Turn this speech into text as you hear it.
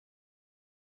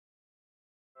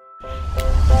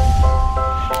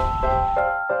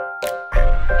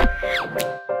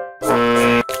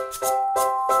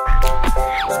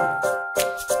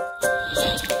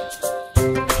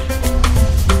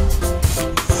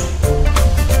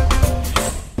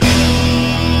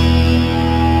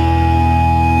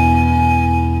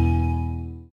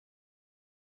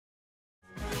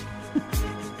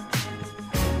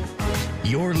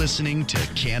You're listening to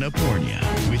CannaPornia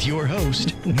with your host,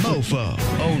 Mofo,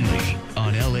 only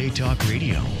on LA Talk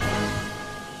Radio.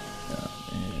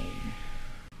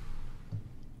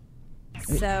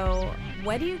 So,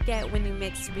 what do you get when you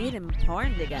mix weed and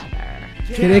porn together?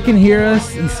 Okay, they can hear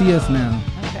us and see us now.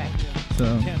 Okay.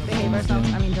 So behave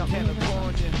ourselves. I mean, don't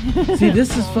behave. see,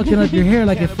 this is fucking up your hair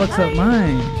like it fucks up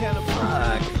mine.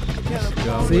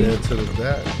 See? To the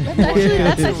back.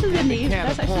 That's actually the name.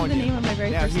 That's actually the name of my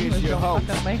very first single. Don't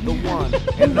fuck up my hair.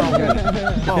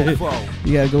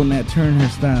 You gotta go in that turn her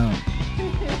style.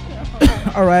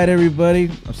 All right,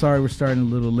 everybody. I'm sorry we're starting a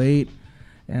little late.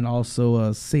 And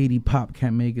also, Sadie Pop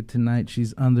can't make it tonight.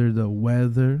 She's under the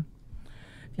weather.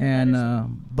 And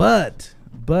but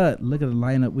look at the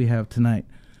lineup we have tonight.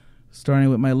 Starting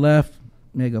with my left,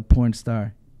 mega porn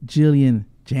star Jillian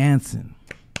Jansen.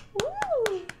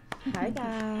 Woo! Hi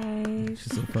guys.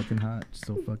 She's so fucking hot.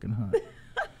 So fucking hot.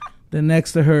 Then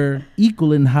next to her,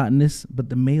 equal in hotness, but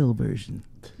the male version,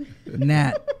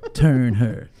 Nat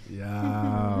Turner.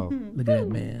 Yeah. Look at that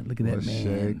man. Look at that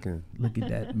man. Shaking. Look at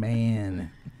that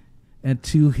man. And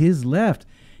to his left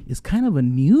is kind of a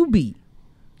newbie.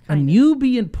 A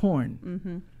newbie in porn.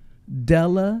 Mm-hmm.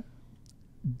 Della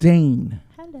Dane.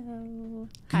 Hello.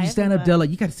 Can you stand up, Della?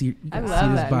 You got to see her. You I gotta see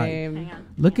love this that body. name.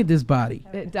 Look at this body.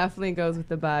 It definitely goes with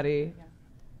the body.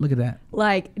 Look at that.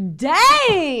 Like,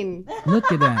 dang!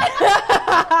 Look at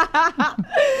that.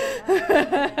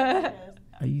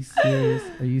 Are you serious?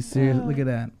 Are you serious? Look at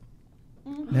that.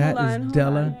 That is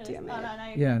Della.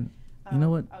 Yeah. You know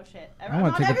what? Oh shit. I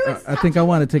want to take I think I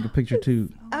want to take a picture too.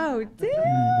 Oh, There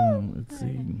damn. you go. Let's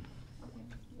see.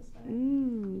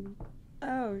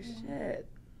 Oh, shit.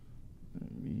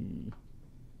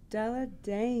 Della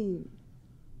Dane.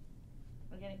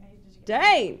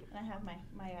 Dang! And I have my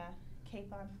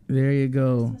cape on. There you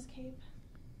go. Christmas cape.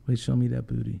 Wait, show me that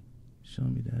booty. Show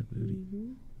me that booty.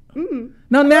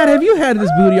 Now, Nat, have you had this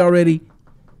booty already?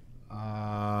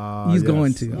 He's yes.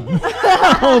 going to.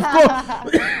 Oh,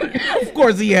 of course. Of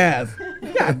course he has.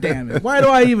 God damn it. Why do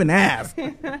I even ask?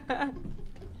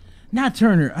 Nat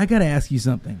Turner, I got to ask you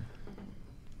something.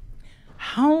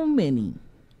 How many,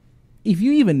 if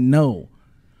you even know,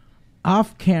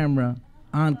 off camera,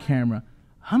 on camera,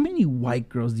 how many white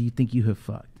girls do you think you have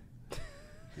fucked?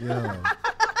 Yeah.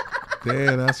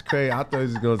 Damn, that's crazy. I thought he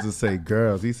was going to say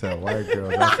girls. He said white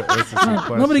girls. That's an interesting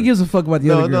question. Nobody gives a fuck about the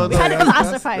other girls. We had to that's-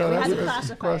 classify it. We had to that's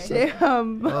a classify it.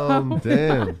 question.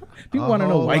 Damn. People want to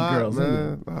know whole white lot, girls.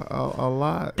 man. A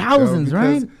lot. Thousands,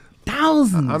 because, right?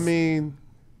 Thousands. I mean,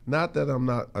 not that I'm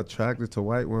not attracted to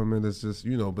white women. It's just,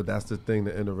 but that's the thing.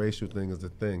 The interracial thing is the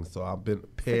thing. So I've been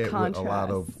paired with a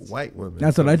lot of white women.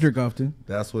 That's what I jerk off to.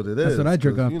 That's what it That's is. what I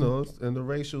jerk off to.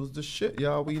 Interracial's the shit,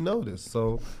 y'all. We know this.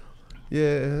 So,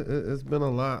 yeah, it's been a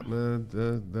lot, man.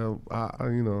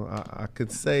 I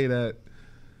could say that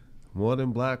more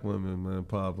than black women, man,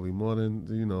 probably more than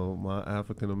my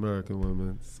African American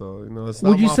women. So it's not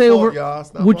Would you my say fault, over? y'all.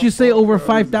 It's not Would my you say fault, over girl.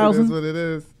 5,000? It is what it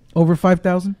is. Over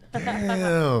 5,000?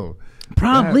 Damn.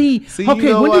 Probably. See, Okay, you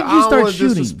know when what? did you I don't start wanna shooting?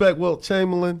 disrespect Wilt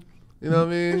Chamberlain. You know what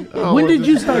I mean? When did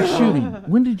you start shooting?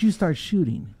 When did you start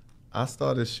shooting? I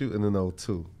started shooting in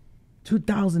 2002.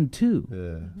 2002.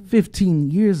 Yeah.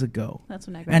 15 years ago. That's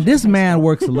when I And this man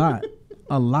works a lot.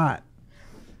 A lot.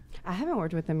 I haven't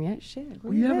worked with him yet. Shit.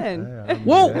 Where you been?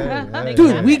 Whoa. Hey.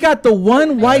 Dude, we got the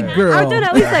one white girl. I've done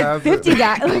at least like 50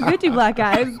 guys, like 50 black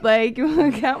guys. Like,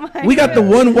 count my. We got the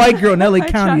one white girl in LA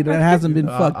County that hasn't been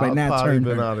fucked by I've Nat probably been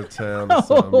Turner. out of town. Or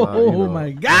something, Oh, my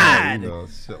God.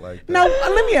 Shit like that. Now,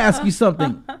 let me ask you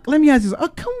something. Let me ask you something.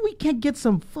 How come we can't get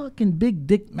some fucking big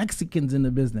dick Mexicans in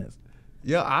the business?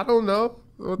 Yeah, I don't know.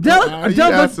 Della- You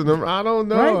Della- asking them? I don't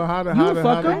know Right? how to You how to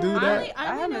fucker? do that.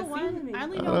 I only know haven't one. I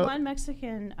only seen know one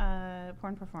Mexican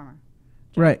porn performer.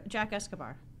 Right. Jack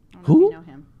Escobar. I don't know Who? if you know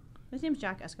him. His name's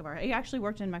Jack Escobar. He actually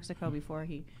worked in Mexico before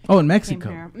he. Oh, in came Mexico.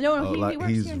 here. No, Oh, he like works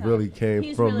he's here now. really came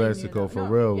He's from really Mexico new, for no,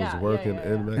 real. yeah, Was working yeah.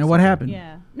 in Mexico. And what happened?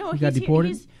 Yeah. No, He got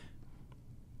deported?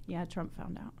 Yeah, Trump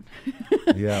found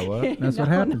out. Yeah, what? That's what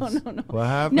No, happens. No. What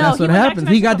happened? No, That's he what went back happens.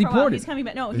 to He got Mexico for a while. deported. He's coming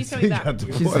back. No, he's He coming back. got She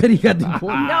deported. said he got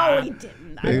deported. No, he didn't.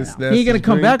 I He don't know. snatched He ain't gonna his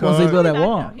come green back once they card. build that No,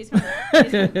 wall. he's coming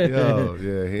back. Yo,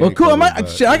 yeah. he Well, ain't cool. coming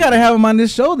back. I gotta have him on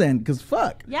this show then, because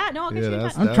fuck. Yeah, no, I'll get Yeah, you.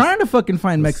 that's- I'm trying to fucking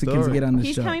find the Mexicans to story. get on this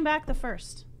He's show. coming back the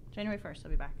 1st. January 1st,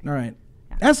 he'll be back. All right.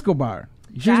 Escobar.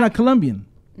 She's not Colombian.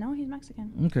 No, he's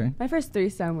Mexican. Okay. My first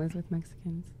threesome was with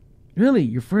Mexicans. Really?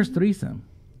 Your first threesome?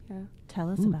 Yeah. Tell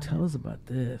us Tell us about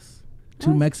this.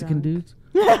 Two was Mexican drunk. dudes?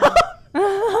 You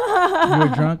were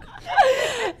drunk?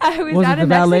 I was at a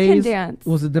Mexican dance.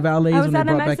 Was it the valets I was when they at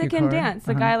a brought back your Mexican car? dance.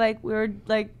 The guy, like, we were,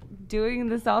 like, doing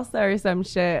the salsa or some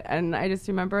shit, and I just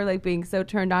remember, like, being so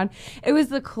turned on. It was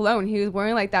the cologne. He was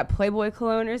wearing, like, that Playboy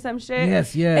cologne or some shit.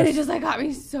 Yes. And it just, like, got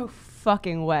me so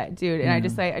fucking wet, dude. And I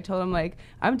just, like, I told him, like,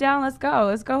 I'm down, let's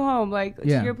go home, like, to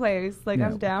your place, like,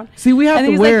 I'm down. See, we have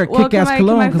to wear kick-ass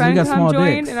cologne because we got small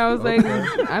dicks. And I was like,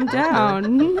 I'm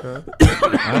down.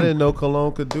 I didn't know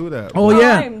cologne could do that. Oh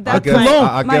yeah, I guess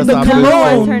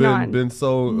I've been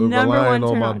so reliant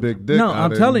on my big dick. No,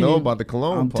 I'm telling you about the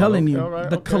cologne. I'm telling you,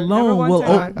 the cologne will.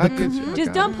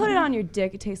 Just don't put it on your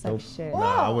dick. It tastes like shit.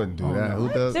 Nah, I wouldn't do that. Who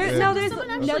does?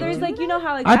 There's like, you know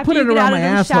how, like, I after put you it get around out my of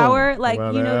the asshole. shower, like,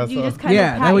 you know, you just kind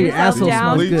of pat your yourself asshole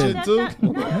down.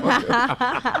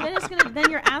 smells good. Then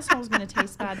your asshole's gonna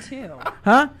taste bad too.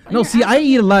 Huh? No, see, I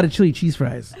eat a lot of chili cheese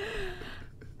fries.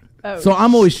 Oh, so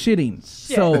I'm always shitting.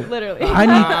 Shit, so literally.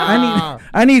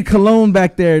 I need cologne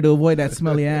back there to avoid that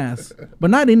smelly ass, but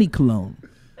not any cologne.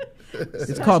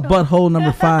 It's called butthole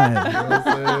number 5. You know what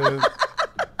I'm saying?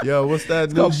 Yo, what's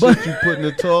that new shit you put in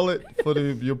the toilet for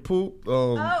your poop?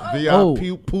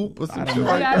 VI poop or some shit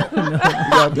like that? You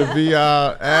got the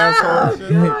VI asshole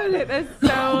shit? God, that's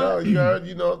so... No, you heard,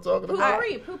 you know what I'm talking about?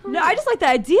 No, I just like the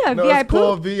idea of no, VI it's poop.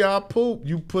 called VI poop.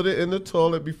 You put it in the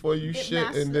toilet before you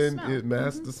shit, and then it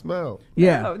masks the smell.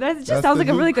 Yeah. Oh, that just sounds like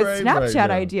a really good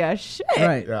Snapchat idea. Shit.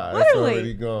 Right. Yeah, literally. it's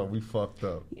already gone. We fucked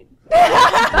up.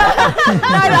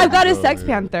 I've got a sex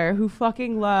panther who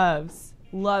fucking loves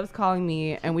calling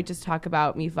me, and we just talk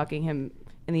about me fucking him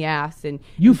in the ass, and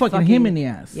you fucking him in the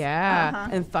ass. Yeah,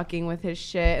 and fucking with his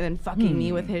shit, and then fucking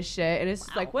me with his shit, and it's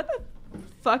just like, what the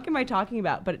fuck am I talking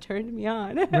about? But it turned me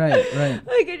on. Right.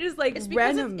 Like, it just, like, it's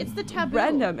random. It's the taboo.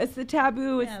 Random. It's the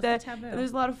taboo. It's the taboo.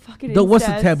 There's a lot of fucking. What's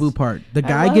the taboo part? The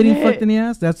guy getting fucked in the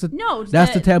ass? That's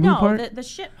the taboo part. The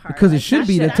shit part. Because it should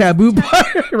be the taboo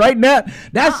part right now.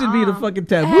 That should be the fucking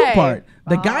taboo part.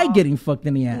 The guy getting fucked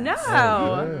in the ass.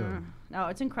 No. No,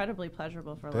 it's incredibly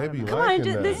pleasurable for a lot of men. Come on,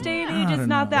 this day and age, it's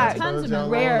not that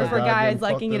rare for guys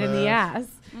liking it in the ass.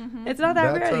 It's not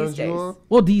that rare these days.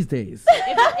 Well, these days.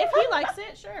 If he likes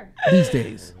it, sure. These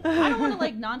days. I don't want to,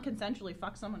 like, non-consensually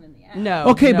fuck someone in the ass. No.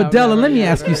 Okay, but Della, let me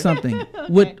ask you something.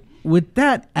 Okay. With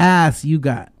that ass you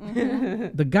got,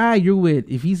 the guy you're with,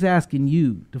 if he's asking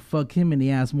you to fuck him in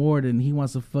the ass more than he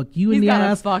wants to fuck you in the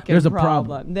ass, there's a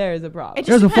problem. There's a problem.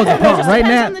 There's a fucking problem, right,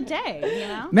 Nat? On the day, you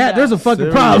know? Nat, there's a fucking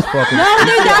problem. No,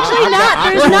 there's actually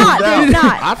not. There's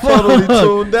not. I totally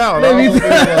tuned out.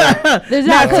 There's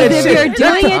not, because if you're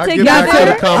doing it together, get back to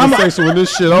the conversation when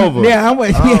this shit over. Yeah,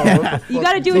 you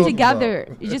got to do it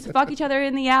together. You just fuck each other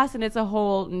in the ass, and it's a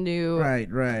whole new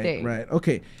thing. Right.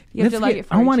 Okay. You have to like it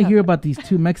for I want to each hear other. about these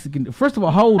two Mexican. First of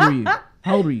all, how old are you?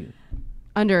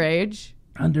 Underage.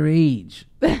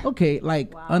 Okay,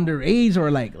 like underage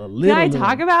or like a little. Can I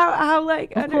talk about how,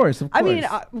 like? Of course. I mean,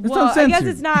 well, I guess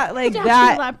it's not like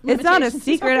that. It's not a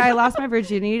secret. I lost my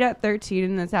virginity at 13,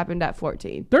 and this happened at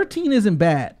 14. 13 isn't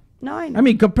bad. No, I know. I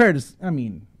mean, compared to,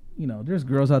 you know, there's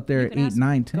girls out there at 8,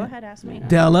 9, 10. Go ahead, ask me.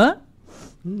 Della,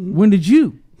 when did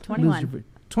you? 21.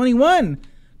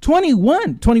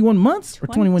 21 months or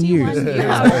 21 years?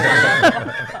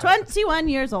 21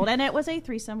 years old, and it was a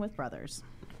threesome with brothers.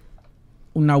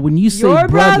 Now, when you say Your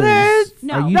brothers,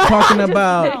 no. are you talking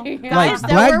about like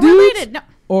black dudes? No.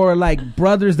 Or like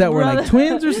brothers that were like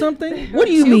twins or something? What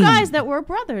do you mean? Two guys that were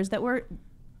brothers that were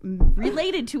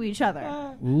related to each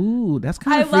other. Ooh, that's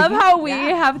kind of I love how we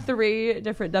have 3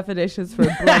 different definitions for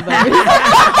brothers.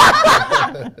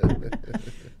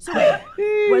 So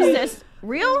was this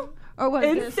real? Or was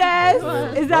incest?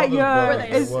 Is that your?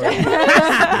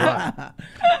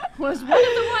 Was one of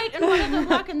the white and one of the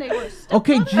black, and they were.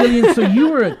 Okay, Jillian. So you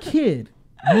were a kid.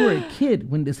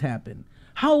 When this happened.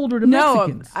 How old are the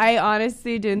Mexicans? No, I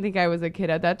honestly didn't think I was a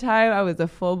kid at that time. I was a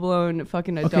full-blown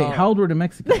fucking adult. Okay, how old were the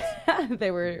Mexicans?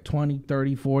 They were 20,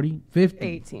 30, 40, 50?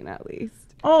 18 at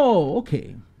least. Oh,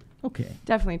 okay.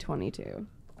 Definitely 22.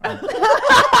 All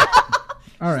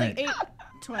right.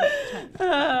 20.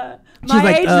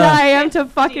 My age that I am to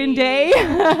fucking day.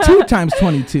 2 times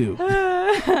 22.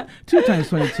 2 times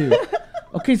 22.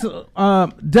 Okay, so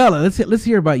Della, let's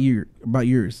hear about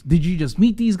yours. Did you just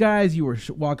meet these guys? You were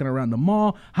walking around the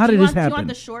mall. How did this happen? Do you want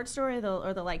the short story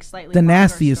or the like slightly the longer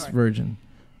nastiest story? version?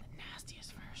 The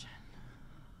nastiest version.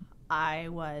 I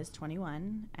was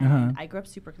 21, and I grew up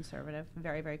super conservative,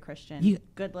 very, very Christian.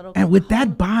 Good little. And with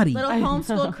that body. Little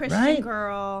homeschool Christian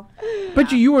girl.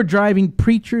 But you were driving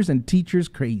preachers and teachers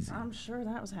crazy. I'm sure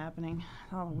that was happening.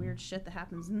 All the weird shit that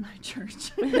happens in my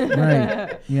church.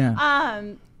 Right. Yeah.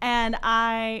 And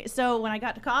so when I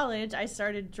got to college, I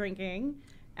started drinking.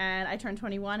 And I turned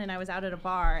 21, and I was out at a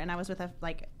bar, and I was with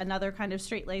another kind of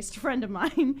straight-laced friend of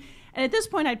mine. And at this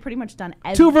point, I'd pretty much done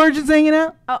everything. 2 virgins hanging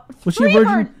out? Oh, was she a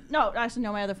virgin? No, actually,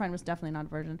 no. My other friend was definitely not a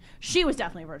virgin. She was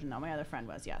definitely a virgin, though. My other friend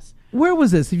was, yes. Where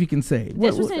was this, if you can say?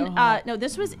 This was in. No,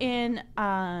 this was in.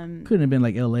 Couldn't have been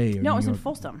like L.A. or No, it was New in York.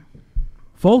 Folsom.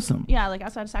 Folsom? Yeah, like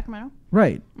outside of Sacramento.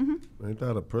 Right. Mm-hmm. Ain't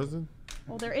that a prison?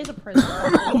 Well, there is a prison.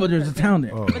 But there's a town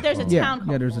there. But there's a town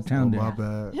called Yeah, there's a town there. My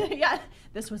bad. Yeah,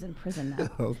 this was in prison now.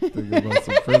 I was thinking about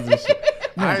some prison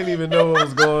shit. I didn't even know what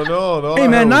was going on. Hey,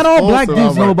 man, not all black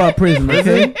dudes know about prison,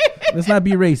 okay? Let's not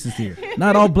be racist here.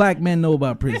 Not all black men know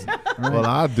about prison. Right? Well,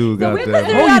 I do, goddamn.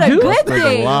 Oh, you do?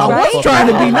 I was trying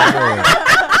to be nice.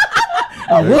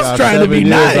 I was trying to be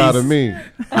nice. Out of me.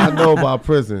 I know about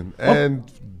prison and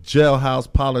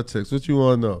jailhouse politics. What you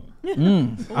want to know?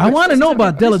 I want to know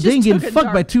about Della Dane getting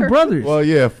fucked by 2 brothers. Well,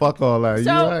 yeah, fuck all that.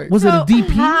 So- You right? Was it a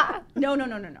DP? No.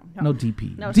 No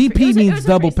DP. No, DP it was means a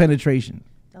double race. penetration.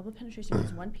 Double penetration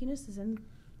means one penis is in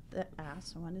the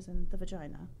ass and one is in the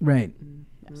vagina. Right.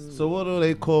 Yes. So what do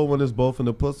they call when it's both in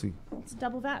the pussy? It's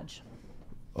double vag.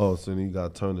 Oh, so then you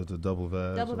got turned into double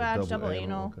vag. Double or vag, double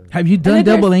anal. Okay. Have you done And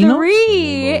then double there's anal? 3.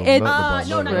 It's no, not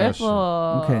yet. triple.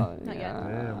 Okay. Not yet.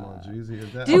 Damn, oh, Jeezy,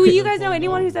 is that Do Okay. you guys know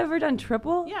anyone who's ever done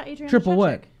triple? Yeah, Adriana Triple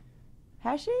what? Shevchik.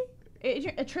 Has she?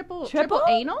 A triple Triple?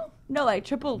 anal? No, like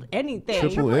triple anything.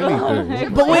 Triple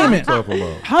anything. But wait a minute. Talking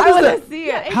about? How I does want to the see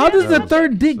it. how does the Adriana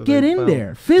third dick So get they in found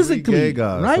there 3 physically? gay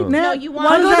guys, Right huh? now, No, you want-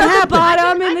 how does One that goes at the happen?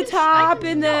 bottom, in the I top, can-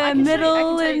 in no, I the can tell middle,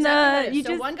 you in exactly the. what it is. You So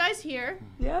just. one guy's here.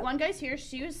 Yeah. One guy's here.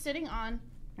 She was sitting on.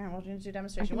 I'm going to do a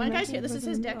demonstration. I One can guy's here. imagine This is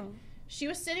his it dick. wasn't She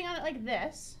was sitting on it like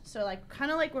this. So like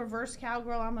kind of like reverse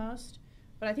cowgirl almost.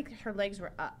 But I think her legs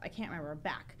were up. I can't remember.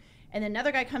 Back. And then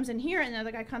another guy comes in here, and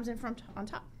another guy comes in from on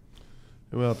top.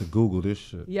 We have to Google this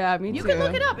shit. Yeah, me You too. can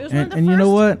look it up. It was one of the And first. you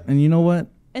know what? And you know what?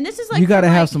 And this is like You got to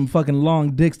from, have like- some fucking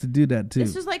long dicks to do that too.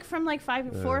 This was like from like 4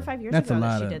 or 5 years That's a ago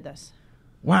lot that she of- did this.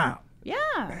 Wow. Yeah,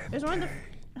 it was one of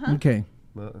the. Okay.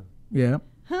 Uh-uh. Yeah.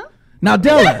 Huh? Now,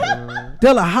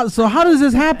 Della, how does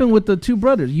this happen with the 2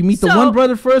 brothers? You meet the So- one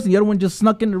brother first, and the other one just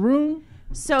snuck in the room.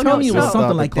 So Tell no, me it so, was Out something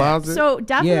the like that. closet? so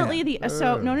definitely Yeah. the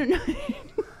so no.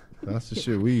 That's the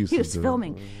shit we used He to was do.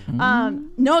 filming.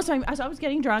 No, so I was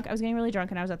getting drunk. I was getting really drunk,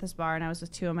 and I was at this bar, and I was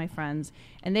with 2 of my friends,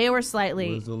 and they were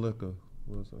slightly. Where's the liquor?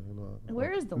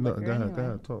 Where is the No, liquor go ahead,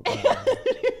 anyway? Talk. Go ahead.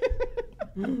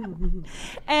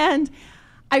 And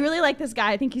I really like this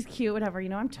guy. I think he's cute. Whatever. You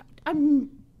know, I'm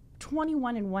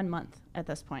 21 in 1 month at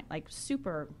this point, like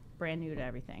super brand new to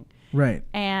everything. Right.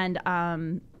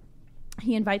 And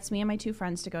he invites me and my 2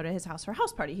 friends to go to his house for a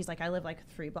house party. He's like, I live like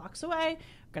 3 blocks away.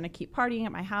 I'm going to keep partying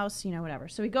at my house, you know, whatever.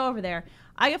 So we go over there.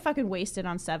 I get fucking wasted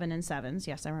on 7 and 7s.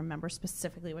 Yes, I remember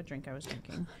specifically what drink I was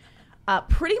drinking.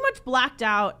 Pretty much blacked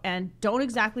out and don't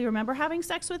exactly remember having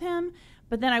sex with him.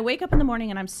 But then I wake up in the morning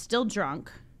and I'm still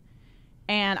drunk.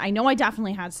 And I know I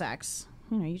definitely had sex.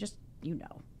 You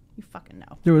know, you fucking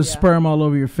know. There was sperm all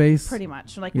over your face. Pretty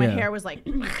much. Like my Yeah. hair was like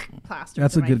plastered.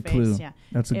 That's to a my good face. clue. Yeah.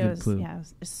 That's a good clue. Yeah,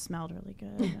 it smelled really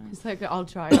good. It's like I'll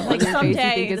try it. Like Your face, you someday,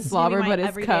 think this it's is gonna be slobber, my but it's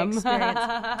everyday cum. experience.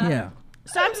 Yeah.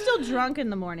 So I'm still drunk in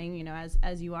the morning, you know,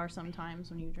 as you are sometimes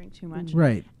when you drink too much.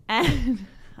 Right. And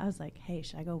I was like, hey,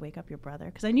 should I go wake up your brother?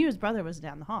 Because I knew his brother was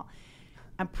down the hall.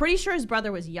 I'm pretty sure his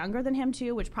brother was younger than him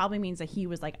too, which probably means that he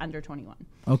was like under 21.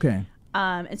 Okay.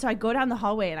 And so I go down the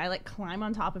hallway and I like climb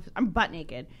on top of. I'm butt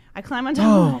naked. I climb on top.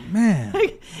 Oh man.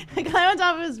 I climb on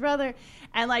top of his brother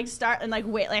and like start and like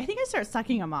wait. Like I think I start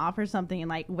sucking him off or something and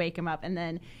like wake him up. And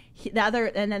then the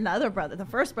other brother, the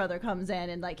first brother, comes in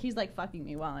and like he's like fucking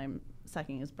me while I'm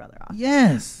sucking his brother off.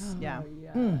 Yes. Yeah.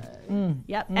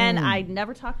 Yep. And I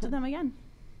never talked to them again.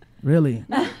 Really?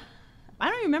 I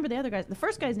don't even remember the other guys. The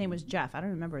first guy's name was Jeff. I don't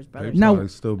remember his They brother's Now- probably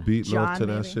still beating John, up to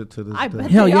that maybe. shit to this I day.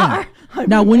 bet Hell they yeah. are.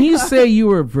 Now, when you say you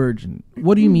were a virgin,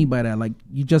 what do you mean by that? Like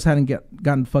you just hadn't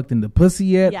gotten fucked in the pussy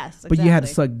yet? Yes, But you had to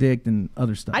exactly. suck dick and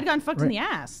other stuff. I'd gotten fucked in right? the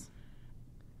ass.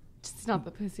 It's not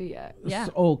the pussy yet. Yeah.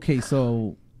 Okay,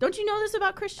 so Don't you know this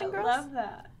about Christian girls?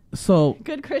 that.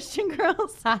 Good Christian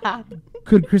girls.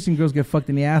 could Christian girls get fucked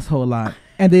in the asshole a lot,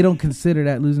 and they don't consider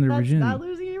that losing their That's virginity? not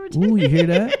losing your virginity. Ooh, you hear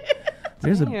that?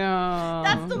 There's a Yeah.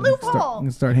 That's the start,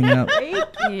 loophole. start hanging out.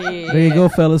 Freaky. There you go,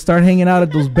 fellas. Start hanging out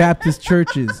at those Baptist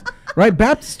churches, right?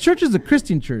 Baptist church is a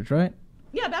Christian church, right?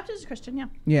 Yeah, Baptist is Christian, yeah.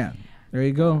 Yeah. There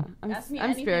you go. Ask me I'm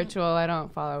anything. spiritual. I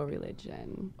don't follow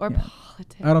religion or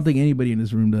politics. I don't think anybody in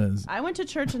this room does. I went to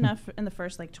church enough in the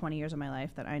first 20 years of my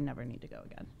life that I never need to go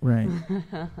again. Right.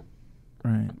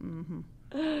 Right.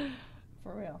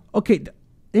 For real. Okay.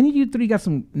 Any of you three got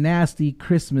some nasty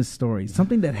Christmas stories?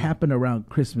 Something that happened around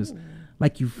Christmas,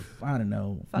 like you, I don't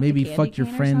know, Fucked a maybe candy fucked your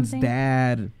cane or friend's something?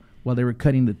 dad while they were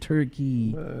cutting the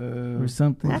turkey or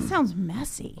something. That sounds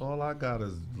messy. All I got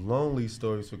is lonely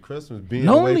stories for Christmas. Being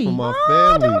Lonely? away from my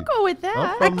Oh, family. don't go with that.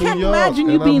 I'm from I can't New York, imagine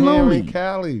you and being I'm lonely. here in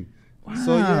Cali.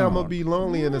 So yeah, I'm gonna be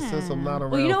lonely in the sense I'm not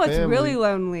around. Well, you know what's family. really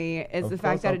lonely is Of the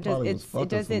fact course, I that probably was it fucking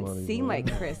doesn't somebody, seem but-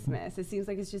 like Christmas. It seems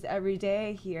like it's just every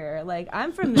day here. Like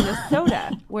I'm from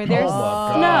Minnesota, where there's Oh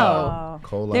my snow. God.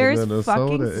 Cold like There's Minnesota,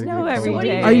 fucking it snow gets every cold.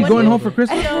 day. Are you What going do you- home for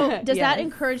Christmas? So does that Yes.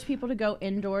 encourage people to go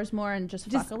indoors more and just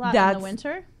fuck Just a lot in the that's-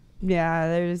 winter? Yeah,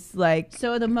 there's like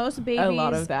So the most babies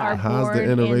lot of that. are How's the born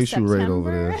in interracial rate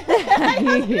over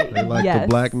September. there? They like the Yes.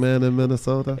 black man in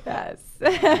Minnesota. yes.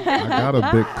 I got a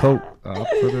big coat. I'll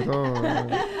put it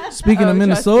on. Speaking Oh, of trust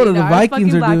Minnesota, me, the there's Vikings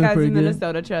fucking are black doing guys pretty in good.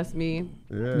 Minnesota, trust me.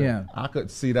 Yeah. Yeah. I could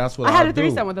see that's what I had I'll a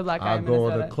threesome do. with a black guy I'll in go in the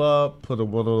Minnesota. club, put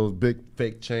one of those big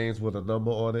fake chains with a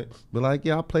number on it. Be like,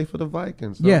 yeah, I play for the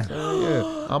Vikings. Yeah.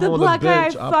 Yeah. I'm The on black the guy I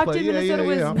bench. fucked play, in yeah, Minnesota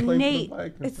yeah, I was play Nate. For the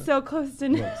Vikings. It's so close to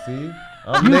Look, see?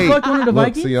 I'm You Nate. fucked one of the Look,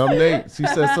 Vikings? see, I'm Nate. She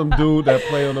said some dude that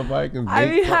play on the Vikings. I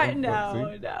Nate mean, fucking-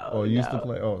 no. Oh, you used to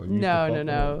play? Oh, you used to No, fuck no, with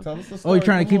no. him. Tell us the Oh, story. you're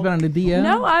trying to keep it on the DL?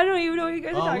 No, I don't even know what you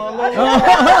guys are talking no, about. no.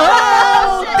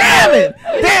 Oh, damn it!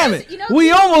 Damn it! You know, We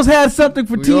almost had something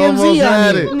for We TMZ almost on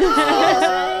had it.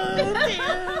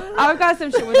 I've got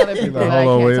some shit with other people Like, that I hold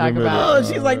on, can't wait a talk minute. about. Oh,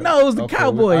 she's like, no, it was the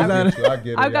Cowboys. I get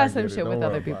it, I've got I some get it. shit Don't with worry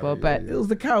other about people, it. but It was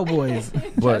the Cowboys.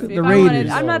 But If the I Raiders. wanted-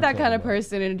 I'm not that Talking kind of about.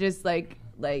 person and just like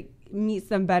meet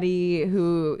somebody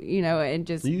who and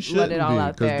just You let shouldn't it all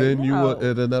out be, there. because then No.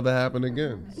 it'll never happen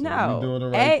again. So No. you're doing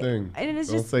the right A- thing. and it's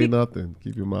Don't just say be- nothing.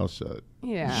 Keep your mouth shut.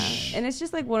 Yeah, and it's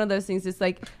just like one of those things. It's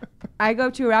like I go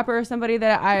up to a rapper or somebody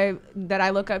that I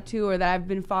look up to or that I've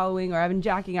been following or I've been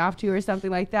jacking off to or something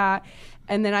like that,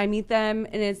 and then I meet them,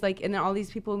 and it's like, and then all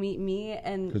these people meet me,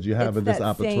 and 'Cause you're having it's this that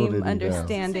opportunity same now.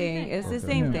 understanding. It's the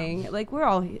same Yeah. thing. Like we're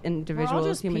all we're all individuals,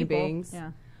 just human people. beings.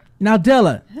 Yeah. Now,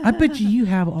 Della, I bet you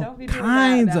have all Don't be doing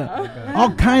kinds that of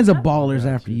all kinds of ballers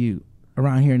after you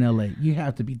around here in LA. You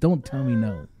have to be. Don't tell me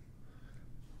no.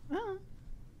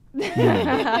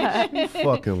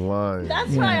 Fucking lying. That's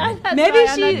Yeah. why that's Maybe why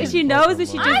I'm not she getting- knows, but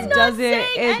she I'm just not doesn't.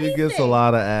 saying It's- She gets a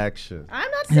lot of action.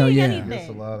 I'm not Hell saying yeah. anything. Gets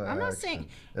a lot of I'm not action. saying.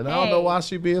 And I don't know why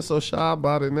she being so shy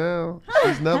about it now.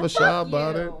 She's never shy Fuck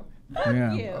about it. you. Fuck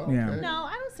Yeah. you. Yeah. No,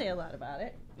 I don't say a lot about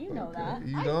it. You know that.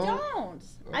 You I don't? don't.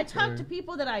 I talk Okay. to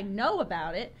people that I know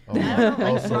about it. Oh, I don't oh,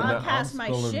 like so now broadcast I'm my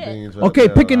spilling shit. beans right Okay,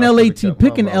 now. pick an I LA should've team. kept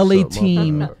Pick my an mouth LA shut, my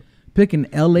team. bad. Pick an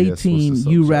LA Yeah, switch the team you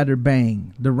subject. rather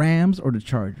bang, the Rams or the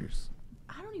Chargers.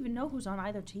 I don't even know who's on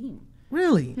either team.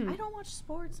 Really? I don't watch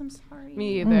sports. I'm sorry.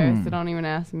 Me either. So don't even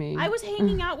ask me. I was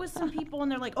hanging out with some people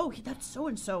and they're like, "Oh, that's so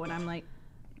and so," and I'm like,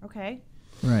 "Okay."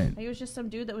 Right. It was just some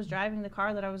dude that was driving the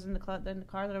car that I was in the club, in the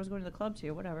car that I was going to the club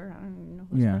to. Whatever. I don't even know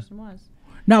who this Yeah. person was.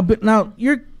 Now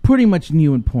you're pretty much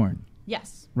new in porn,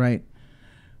 Yes. right?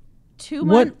 2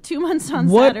 What- months. 2 months on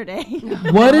what- Saturday.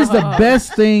 What is the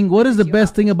best thing? What is the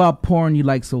best thing about porn you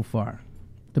like so far?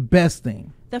 The best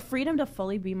thing. The freedom to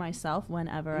fully be myself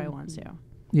whenever I want to.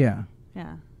 Yeah.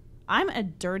 Yeah. I'm a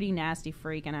dirty, nasty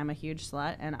freak, and I'm a huge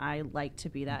slut, and I like to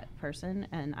be that person,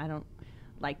 and I don't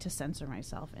like to censor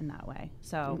myself in that way.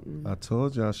 So, I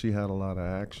told y'all she had a lot of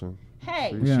action.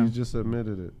 hey, Yeah. She just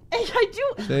admitted it. I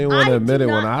do. She didn't want to I admit do it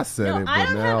when not- I said no, it, I but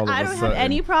don't now have- all of I a don't have sudden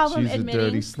any problem she's admitting- a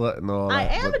dirty slut and all I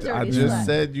that. am a But dirty I just slut.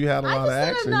 said you had a I lot just of said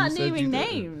action. I'm not You said naming you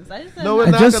did. names. I just said No, I'm we're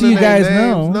not- not Just so gonna you name guys names.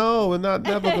 know. No, we're not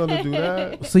never gonna do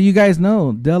that. So you guys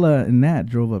know Della and Nat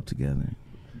drove up together.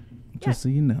 Just Yeah. so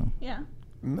you know. Yeah.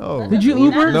 No. Did you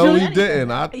Uber, No, Julie? we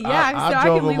didn't. I yeah, I so I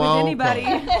drove can in leave my with own car.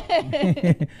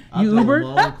 anybody. I You drove in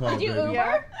Ubered? my own car, Did you baby. Uber?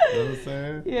 You know what I'm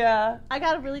saying? Yeah. I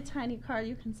got a really tiny car.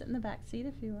 You can sit in the back seat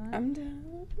if you want. I'm down.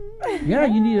 Yeah,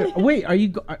 you need a wait. Are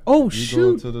you? Oh You going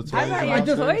shoot! to the toy I got drive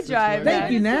your toy situation? drive.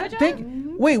 Thank you, Yeah.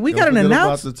 Nat. Wait, we got an Don't forget about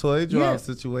announcement. the toy drive Yeah.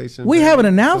 situation. We baby. have an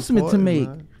announcement to Support it, make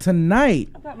man. tonight.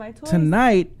 I got my toys.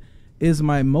 Tonight is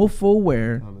my Mofo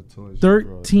Wear On the toys you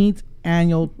brought. 13th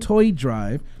annual toy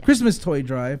drive, Christmas toy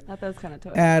drive Not those kind of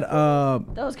toys. at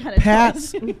Those kind of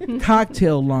Pat's toys.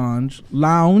 Cocktail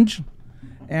Lounge,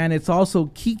 and it's also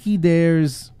Kiki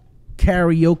Dare's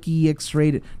karaoke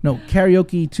X-rated. No,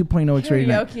 karaoke 2.0 X-rated.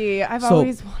 night. Karaoke. I've So,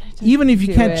 always wanted to. Even if you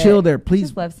do can't it. chill there, please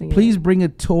Just love singing please it. bring a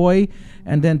toy.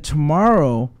 And then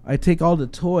tomorrow I take all the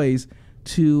toys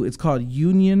to, it's called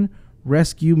Union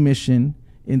Rescue Mission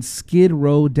in Skid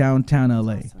Row, downtown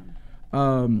LA.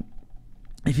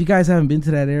 if you guys haven't been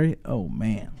to that area, oh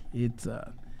man, it's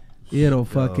it'll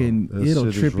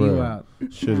trip you out.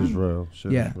 Shit is real.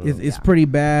 Yeah, it's pretty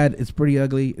bad. It's pretty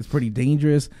ugly. It's pretty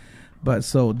dangerous. But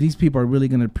so these people are really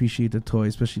gonna appreciate the toys,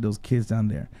 especially those kids down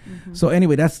there. So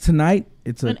anyway, that's tonight.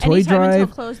 It's a toy drive.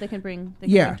 Until closed, they can bring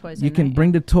toys in, you can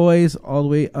bring the toys all the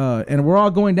way, and we're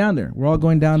all going down there. We're all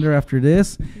going down there after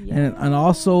this, and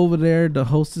also over there, the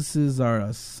hostesses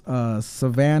are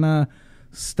Savannah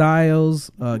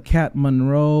Styles, Kat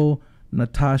Monroe,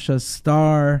 Natasha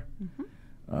Starr,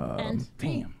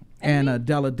 and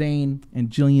Della Dane and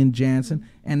Jillian Jansen,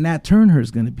 and Nat Turner is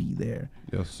going to be there.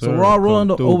 Yes, sir. So we're all rolling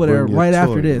over there right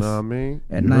after this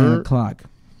at 9 o'clock.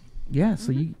 Yeah,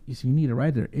 so you need a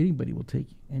ride there. Anybody will take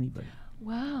you. Anybody.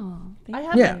 Wow. I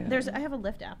have a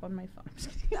Lyft app on my phone.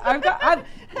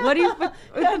 What do you?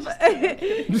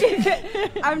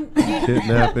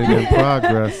 Kidnapping in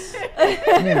progress.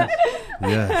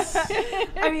 Yes.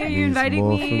 I mean, are you inviting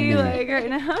me like right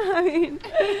now? I mean.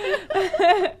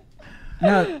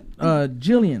 Now,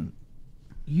 Jillian,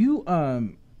 you oh,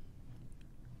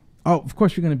 of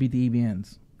course you're going to be the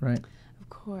AVNs, right? Of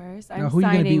course. Now, I'm who are you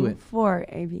gonna be signing with? for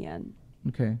AVN.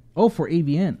 Okay. Oh, for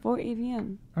AVN. For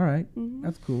AVN. All right.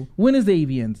 That's cool. When is the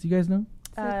AVNs? Do you guys know?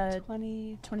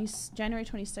 January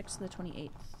 26th to the 28th,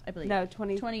 I believe. No,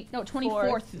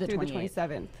 24th to the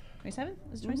 27th. 27th?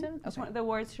 Is it 27th? Okay. The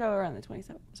awards show are on the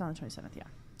 27th. It's on the 27th, yeah.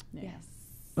 Yes.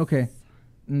 Okay.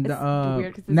 It's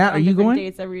weird because Nat, are you going?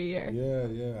 Dates every year.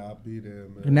 Yeah, I'll be there,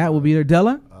 man. Nat will be there.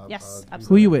 Della? Yes, absolutely.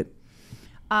 Who are you with?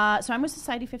 So I'm with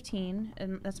Society 15,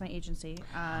 and that's my agency.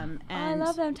 And I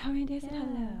love them. Tell me days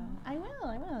hello. I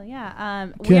will, yeah.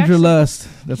 Kendra Lust.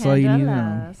 That's all you need to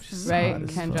know. Lust. She's Right, hot as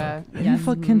Kendra. fuck. Have you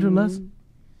fucked Kendra Lust?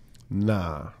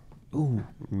 Nah. Ooh.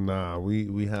 Nah,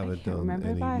 we haven't done remember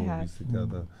any if I movies have.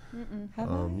 together. Have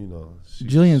I? You know,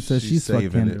 Jillian says she's fucked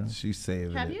saving Kendra. it. She's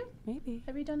saving Have it. you? Maybe.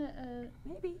 Have you done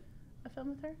a film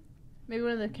with her? Maybe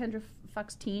one of the Kendra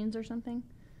fucks teens or something?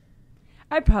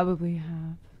 I probably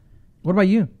have. What about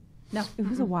you? No. It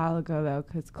was a while ago though,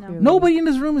 because clearly Nobody in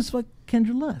this room is fucked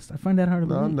Kendra Lust. I find that hard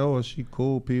to I believe. know her. She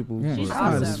cool people. Yeah, She's but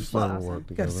awesome. it's She's fun to awesome. work You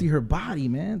together. gotta see her body,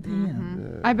 man.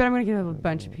 Damn. I bet I'm gonna get a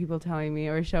bunch of people telling me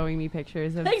or showing me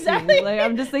pictures of Exactly. scenes. Like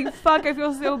I'm just like, fuck, I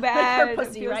feel so bad. Her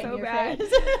pussy I feel right so in your bad.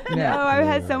 face. Yeah. No, I've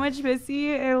had so much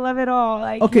pussy. I love it all.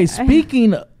 Okay,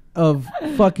 speaking of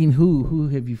fucking who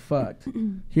have you fucked?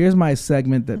 Here's my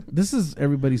segment this is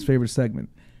everybody's favorite segment.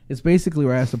 It's basically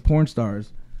where I ask the porn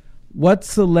stars, what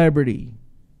celebrity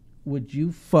would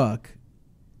you fuck?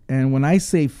 And when I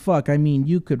say fuck, I mean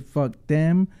you could fuck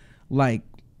them like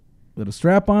with a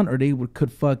strap on, or they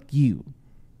could fuck you.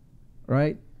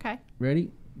 Right? Okay.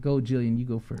 Ready? Go, Jillian. You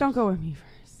go first. Don't go with me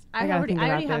first. I gotta already think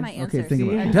about have my this. answer. Okay, think so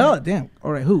about you- it. Tell it. Damn.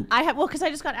 All right, who? I have, well, because I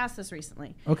just got asked this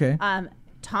recently. Okay.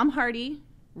 Tom Hardy,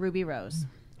 Ruby Rose.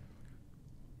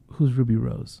 Who's Ruby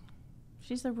Rose?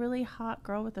 She's the really hot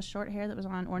girl with the short hair that was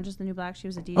on Orange is the New Black. She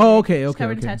was a DJ. Oh, okay, She's okay,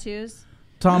 covered in okay. tattoos.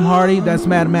 Tom Hardy. That's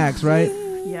Mad Max, right?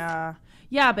 Yeah.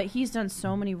 Yeah, but he's done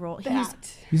so many roles.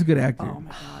 He's a good actor. Oh,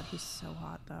 my God. He's so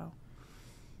hot, though.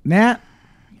 Nat?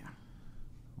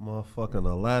 Motherfucking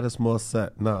Aladdin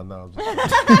Morissette. No,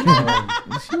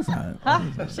 I'm just She was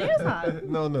hot. She is hot.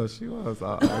 No, she was.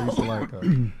 I used to like her.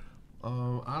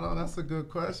 I don't. That's a good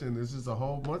question. There's just a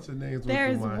whole bunch of names.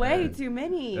 There's within my way head. too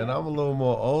many. And I'm a little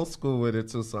more old school with it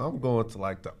too, so I'm going to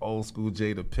like the old school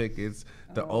Jada Pickett's,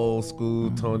 the old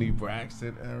school Tony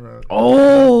Braxton era.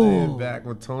 Oh. Back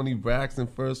when Tony Braxton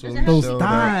first Does really it have Those showed up.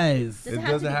 thighs. It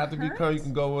doesn't have to be curly. You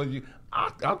can go with you.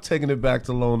 I'm taking it back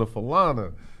to Lona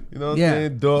Falana. You know what Yeah. I'm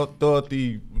saying?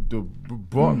 Dorothy the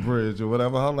Broadbridge or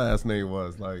whatever her last name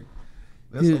was. Like,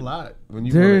 that's Dude, a lot when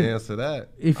you want to answer that.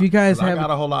 If you guys 'Cause I have, got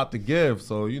a whole lot to give,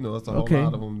 so you know it's a whole Okay.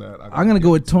 lot of them that I'm gonna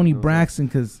go with Tony you know. Braxton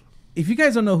because if you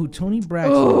guys don't know who Tony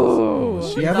Braxton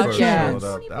is, She you have a first chance.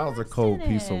 showed up. That was a cold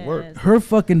piece of work. Her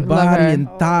fucking Love body her. and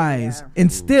thighs and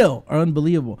still are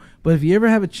unbelievable. But if you ever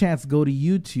have a chance, go to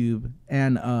YouTube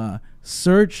and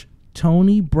search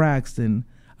Tony Braxton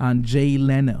on Jay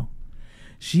Leno.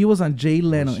 She was on Jay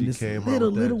Leno she in this came out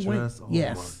little with that white dress? Oh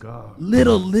yes, my God.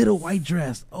 little white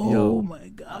dress. Oh Yo. my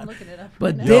God! I'm looking it up.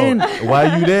 But right Yo, then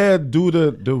while you there, do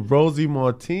the Rosie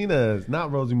Martinez,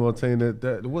 not Rosie Martinez.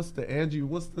 What's the Angie?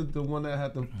 What's the one that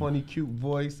had the funny, cute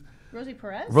voice? now. Rosie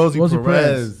Perez? Rosie Perez.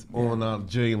 Perez on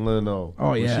Jay Leno.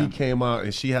 Oh, When yeah. she came out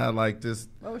and she had like this.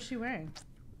 What was she wearing?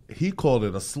 He called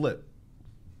it a slip.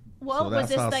 Well, So was that's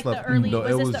this how like slip- the early? No,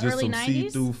 it was was this the just early some 90s?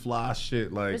 see-through fly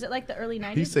shit. Like Was it like the early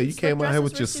 90s? he said, you Slip came out here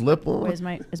with dresses your were slip on.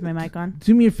 Wait, is my mic on?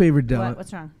 do me a favor, Della. What?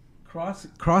 What's wrong?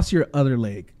 Cross your other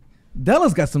leg.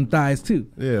 Della's got some thighs too.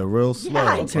 Yeah, real slow.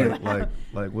 I do.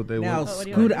 Like what they Now want.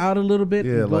 scoot out a little bit.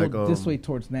 Yeah, and go like, this way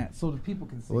towards Nat, so the people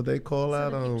can see. What they call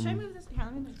that? Should I move this? Here,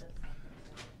 let me move this.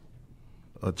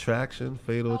 Attraction,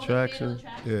 fatal attraction.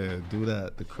 Yeah, do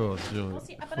that. The cross joint. Well,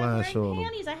 see, but Flash I'm on wearing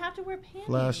them. panties. I have to wear panties.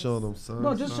 Flash on them, son.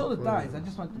 No, just show the thighs. I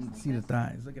just want them to see the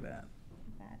thighs. Look at that.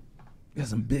 Got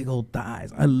some big old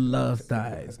thighs. I love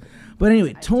thighs. But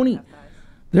anyway, Tony,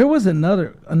 there was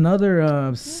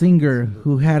another singer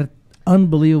who had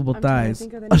unbelievable I'm trying to thighs.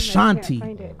 think of the name, I can't Ashanti.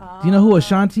 find it. Do you know who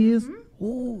Ashanti is?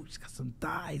 Ooh, she's got some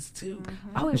thighs too.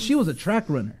 Oh, and she was a track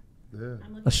runner. Yeah.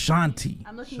 Ashanti.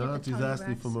 I'm looking at the Shanti's Tony actually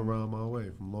Braxton. from around my way,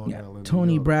 from Long Yeah, Island. New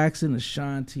Tony York. Braxton,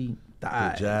 Ashanti, The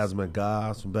thighs. Jasmine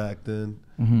Goss from back then.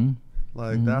 Mm-hmm.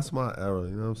 Like, that's my era,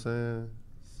 you know what I'm saying?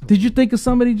 Did you think of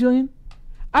somebody, Jillian?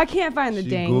 I can't find the She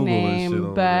dang Googling shit name, over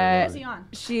but there, Who's he on?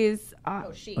 she's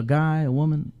Oh, she. A guy, a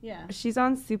woman? Yeah. she's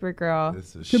on Supergirl.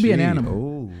 It's a Could be an she. animal.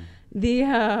 Ooh.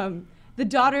 The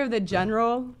daughter of the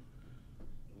general.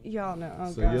 Y'all know.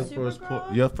 Oh, So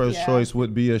God. your first Yeah. choice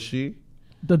would be a she?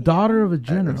 The daughter of a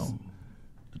general.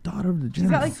 The daughter of the She's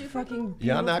general. got like fucking.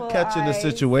 Y'all not beautiful catching the eyes.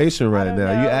 situation right don't now.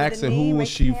 know You the asking name, who I would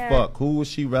she can't. fuck? Who would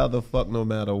she rather fuck no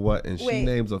matter what? And she Wait.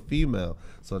 names a female.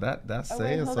 So that's wait,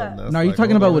 saying hold something. up. That's Now, are you like,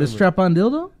 talking hold about on, with a wait minute. strap-on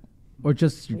dildo? Or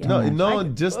just your No, tongue? no,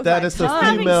 just with that my it's a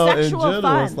tongue. female in Having general.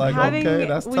 sexual It's like, Having- okay,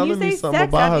 that's when telling you me say something sex,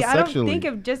 about her Abby, I don't sexually. think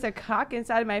of just a cock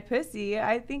inside my pussy.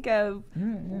 I think of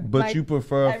But like, you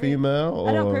prefer a I mean, female? Or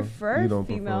I don't prefer you don't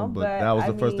female, prefer, but that was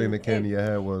the I first thing mean, that came to your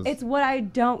head was, it's what I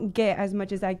don't get as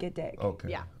much as I get dick. okay.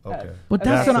 Yeah. Okay. But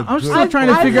that's a what I'm good- still trying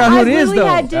to figure out who I've it is, literally though.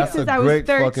 had dick That's since a I was great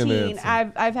fucking 13.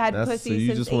 answer. I've had That's pussy so you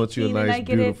since just want you a 18, and I nice,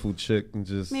 get beautiful chick and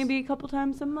just it maybe a couple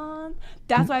times a month.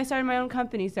 That's why I started my own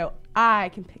company, so I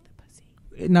can pick the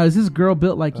pussy. Now, is this girl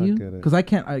built like I you? get it. Because I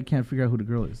can't figure out who the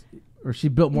girl is. Or she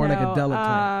built more like a Della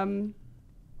type.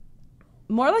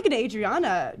 More like an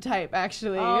Adriana type,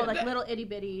 actually. Oh, like little itty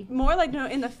bitty. More like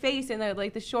in the face and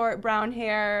the short brown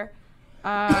hair.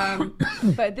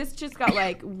 But this just got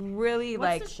like really What's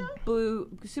like the show? blue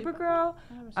Supergirl.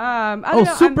 I don't Oh,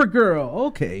 know. Supergirl.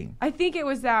 Okay. I think it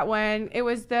was that one. It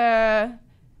was the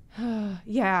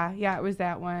yeah, it was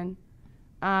that one.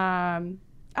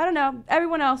 I don't know.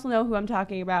 Everyone else will know who I'm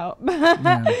talking about.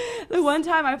 The one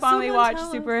time I finally Someone watched tell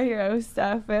us. superhero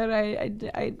stuff,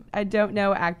 and I don't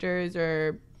know actors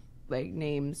or like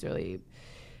names really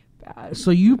bad.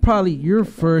 So you probably, your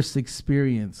first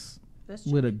experience This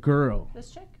chick. with a girl.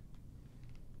 This chick.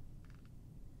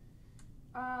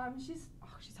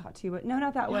 She's hot too, but no,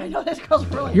 not that I one. know this girl's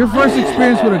really Your hot. first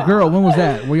experience with a girl, when was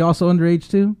that? Were you also underage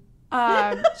too?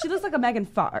 She looks like a Megan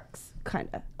Fox, kind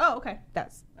of. Oh, okay.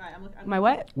 That's All right, I'm looking. my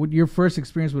what? With your first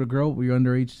experience with a girl, were you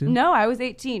underage too? No, I was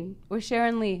 18 with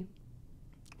Sharon Lee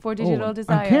for Digital on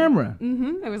Desire. camera?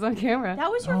 Mm-hmm. It was on camera.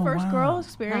 That was your Oh, first wow. girl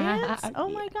experience? Oh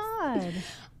my Yes. god.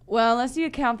 Well, unless you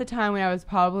count the time when I was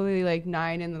probably like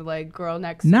 9 and the like girl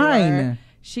next 9? door,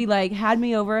 she like had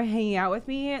me over hanging out with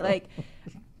me. Like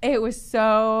it was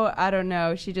so, I don't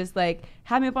know. She just like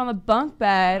had me up on the bunk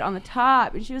bed on the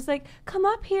top and she was like, "Come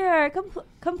up here,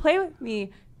 come play with me."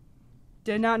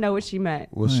 Did not know what she meant.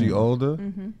 Was she older?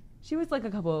 She was like a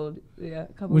couple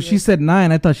When she years. said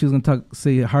 9, I thought she was going to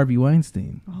say Harvey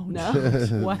Weinstein. Oh no.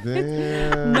 What?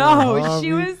 Damn, No, Harvey.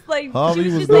 she was like Harvey she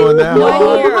was was just going like down.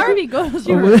 1 year. Harvey goes.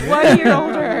 She was 1 year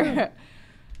older.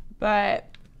 But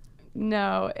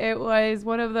no, it was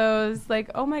one of those like,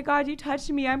 "Oh my God, you touched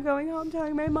me. I'm going home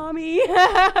telling my mommy."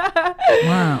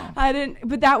 Wow. I didn't,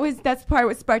 but that's part of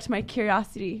what sparked my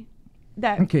curiosity.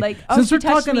 That Okay. like, Since she we're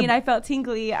touched talking me and I felt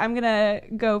tingly. I'm gonna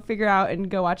go figure out and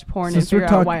go watch porn Since and we're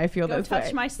figure out talk- why I feel Go this touch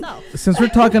way. myself. Since we're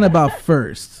talking about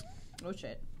first, Oh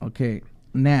shit. okay,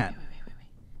 Nat,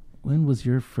 when was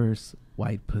your first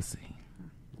white pussy?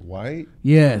 White?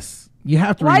 Yes. You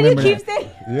have to Why do you remember keep that. saying?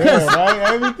 Yeah,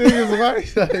 right? Everything is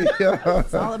white. Yeah.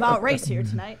 It's all about race here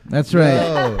tonight. That's right.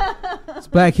 Yo, It's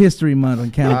Black History Month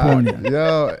on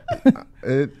CannaPornia.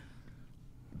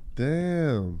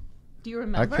 Damn. Do you I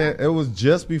remember? can't. It was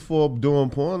just before doing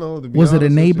porno. To be Was it a honest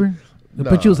with neighbor? you.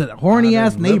 But you was a horny I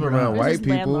ass didn't live neighbor. around huh? white Just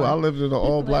people. landlord. I lived in an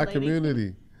all black Landlady.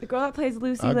 community. The girl that plays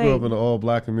Lucy I Lane. grew up in an all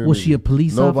black community. Was she a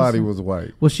police Nobody officer? was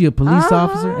white. Was she a police Uh-huh.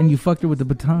 officer and you fucked her with the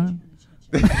baton?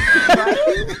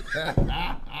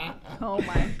 Oh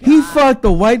my god. He fucked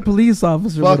the white police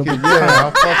officer with a Fucking baton.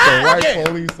 yeah, I fucked a white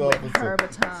police Her officer.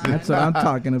 baton. That's what I'm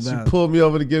talking She about. pulled me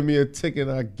over to give me a ticket.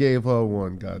 I gave her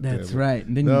one. Goddamn. That's right.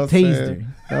 And then Know you what I'm tased saying?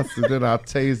 her. Then I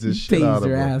tased the shit Tased out of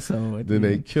her her. asshole. at Then the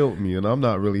they end. killed me, and I'm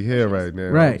not really here right now.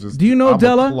 Right. I'm just- Do you know I'm a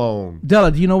Della? clone.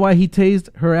 Della, do you know why he tased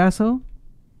her asshole?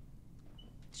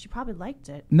 She probably liked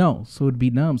it. No, so it'd be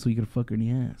numb so you could fuck her in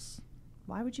the ass.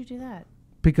 Why would you do that?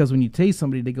 because when you taste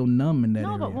somebody, they go numb in that No,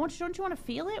 area. but don't you want to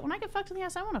feel it? When I get fucked in the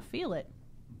ass, I want to feel it.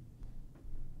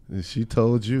 And she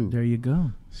told you. There you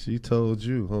go. She told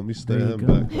you, homie. Stay There you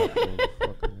him go.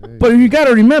 back. But you got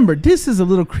to remember, this is a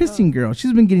little Christian girl.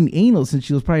 She's been getting anal since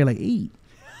she was probably like 8.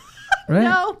 Right?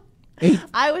 No. 8,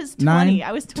 I was 20. 9,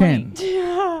 I was 20. 10.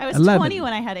 I was 11, 20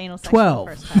 when I had anal sex 12.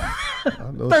 for the first time.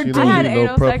 I know 13. she I don't had need no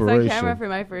anal sex on preparation. camera for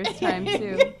my first time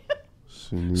too.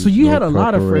 She needs So you no had a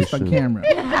lot of first on preparation.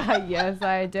 camera. Yes,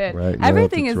 I did. Right now,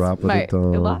 Everything at is the drop of my the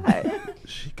tongue. a lot.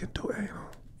 She can do anal.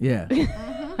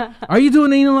 Yeah. Are you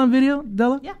doing anal on video,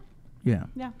 Della? Yeah. Yeah.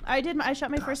 Yeah. I shot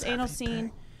my first anal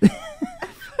scene.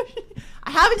 I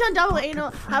haven't done double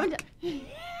anal. Haven't done.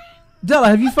 Della,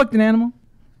 have you fucked an animal?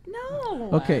 No.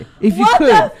 Okay. If you What could.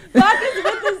 the fuck is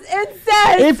with this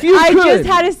incest? If you I could. just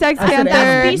had a sex I said panther.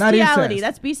 animal, not Bestiality. incest.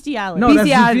 That's bestiality. No, that's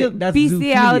Bestiality, that's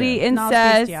bestiality, zoophilia. No, it's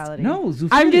incest. bestiality. No, zoophilia.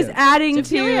 I'm just adding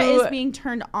Zoophilia to. is being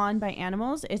turned on by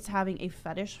animals. It's having a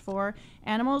fetish for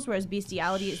animals, whereas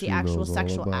bestiality is the She actual knows all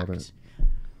sexual about act. it.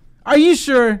 Are you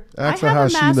sure? Ask I her have how a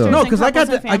she master's knows. No, in 'cause I got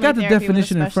couples the- and I got family the therapy with a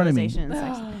definition in front of me. specialization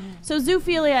in sex. So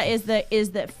zoophilia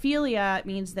is that philia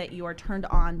means that you are turned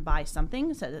on by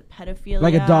something. So that pedophilia,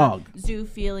 Like a dog.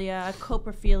 zoophilia,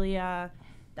 coprophilia,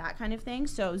 that kind of thing.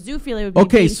 So zoophilia would be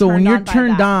Okay, being so when turned you're on by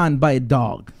turned that. on by a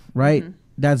dog, right?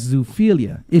 That's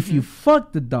zoophilia. If you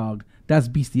fuck the dog, that's That's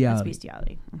bestiality.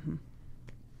 bestiality. At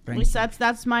Thank least you.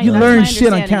 that's my. You that's learn my shit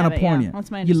on understanding of it, yeah. CannaPornia.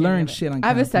 That's my You understanding learn of it. shit on I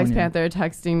have a sex CannaPornia. panther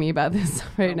texting me about this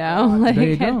right Oh, now. God. Like, There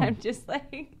you go. and I'm just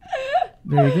like,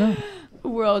 There you go.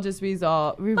 world just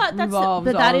But revolves.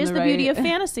 that all in is the right. beauty of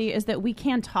fantasy is that we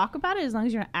can talk about it as long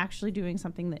as you're not actually doing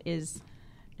something that is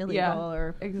illegal Yeah,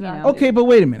 or exactly. Okay, but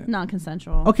wait a minute.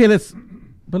 non-consensual. Okay, let's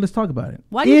talk about it.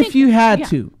 Why do you If think- you had yeah.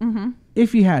 to, Mm-hmm.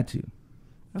 if you had to,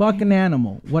 fuck an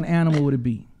animal, what animal would it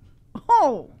be?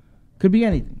 Oh, Could be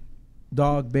anything.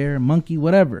 Dog, bear, monkey,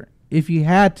 whatever. If you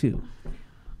had to.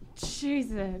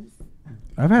 Jesus.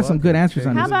 I've had some good answers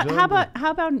on how this.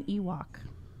 about an Ewok?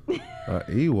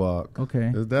 Ewok.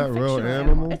 Okay. Is that real Fictional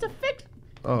animal? It's a fic.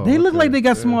 Oh, They look okay. like they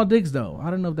got Yeah. small dicks, though. I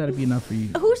don't know if that'd be enough for you.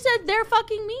 Who said they're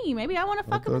fucking me? Maybe I want to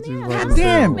fuck them thought you in the was ass. about to say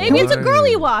Damn. Maybe it's a wine. girl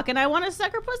Ewok and I want to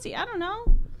suck her pussy. I don't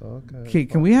know. Okay. Okay,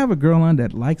 can we have a girl on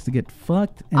that likes to get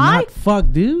fucked and I- not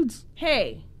fuck dudes?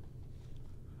 Hey,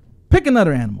 Pick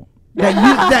another animal that you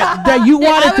that you That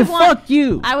I wanted to would want- fuck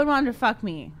you. I would want her to fuck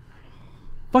me.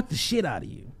 Fuck the shit out of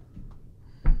you.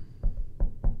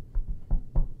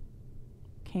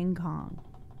 King Kong.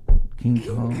 King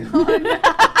Kong.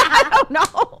 I don't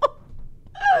know.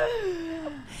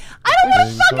 I don't want to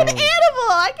King fuck an Kong. animal.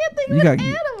 I can't think of You an got-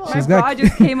 animal. My She's got- bra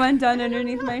just came undone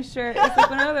underneath my shirt. It's like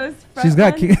one of those front She's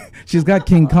got ones. she's got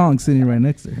King Kong sitting right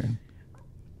next to her.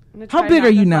 I'm gonna How try big not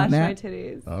are you to now, flash my Nat?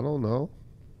 titties. I don't know.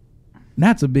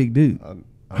 That's a big dude. I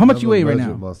How much you never weigh right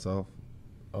measured now? Myself,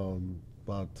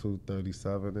 about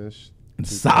 237-ish.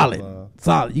 Solid.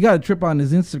 Solid. You got to trip on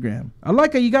his Instagram. I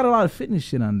like how you got a lot of fitness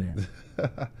shit on there.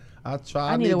 I try.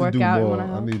 I I need need to to work do out and more. wanna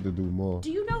I help. need to do more.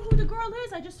 Do you know who the girl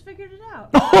is? I just figured it out.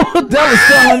 Oh, that was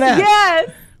still on that. Yes.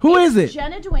 Who is it?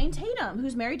 Jenna Dwayne Tatum,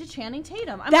 who's married to Channing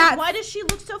Tatum. I'm That's- like, why does she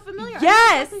look so familiar? I know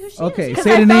Yes. exactly who she Okay, is. say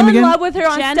the I name fell again. in love with her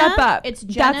on Jenna, Step Up. It's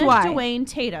Jenna That's why. Dwayne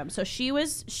Tatum. So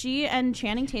she and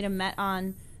Channing Tatum met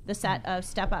on the set of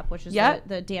Step Up, which is Yep.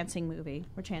 the dancing movie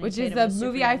where Channing Which is Tatum the was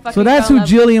movie Superman. I fucking So that's fell who in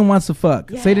love Jillian wants to fuck.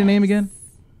 Say the name again.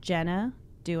 Jenna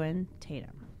Dwayne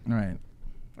Tatum. All right.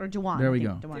 Or Dewan. There I we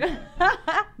think, go. Dewan.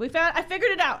 I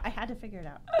figured it out. I had to figure it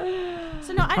out.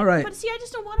 So no, All right. but see, I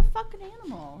just don't want to fuck an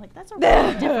animal. Like that's a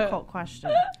really difficult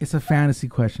question. It's a fantasy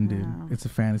question, dude. know. It's a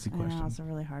fantasy I know, question. it's a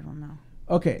really hard one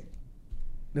though. Okay.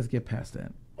 Let's get past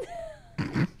that.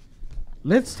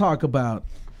 Let's talk about,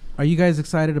 are you guys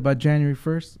excited about January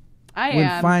 1st? I When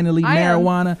am. finally I am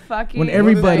marijuana- fucking when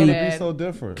everybody- What is it excited. gonna be so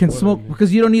different? Can What smoke, is it?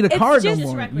 because you don't need a It's card no just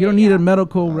more. recre- You don't need yeah. a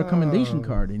medical recommendation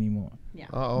card anymore. I You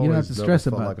don't have always to never stress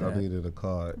felt about like that. I needed a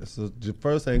card. So the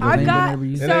first ain't gonna I've Ain't be got never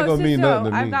used it it. ain't gonna mean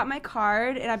nothing to I've me. got my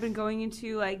card and I've been going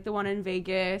into like the one in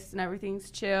Vegas and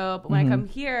everything's chill. But when I come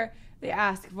here, they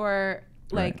ask for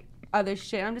like other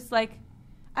shit. I'm just like,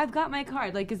 I've got my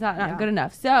card. Like, is that not good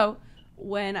enough? So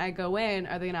when I go in,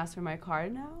 are they gonna ask for my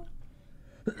card now?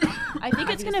 I think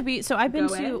it's gonna be. So I've been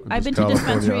go to in? I've been Just to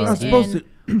California dispensaries ID. Supposed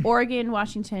in Oregon,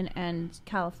 Washington, and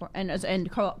California,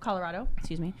 and Colorado.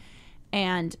 Excuse me.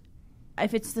 And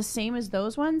if it's the same as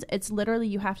those ones, it's literally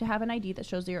you have to have an ID that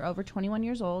shows that you're over 21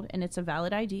 years old and it's a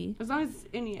valid ID. As long as it's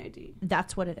any ID.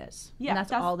 That's what it is. Yeah, And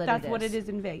that's all that that's it is. what it is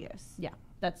in Vegas. Yeah,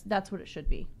 that's what it should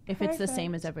be. If it's the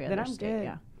same as every Then other I'm state, good.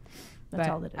 yeah. That's But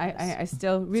all that it is. I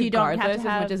still, you don't have to regardless, as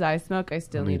have- much as I smoke, I I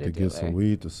still need need to do get it. some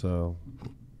weed to sell.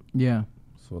 Yeah.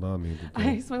 That's what I need to do.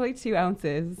 I smoke like 2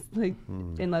 ounces, like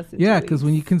in less than Yeah, 2 because weeks.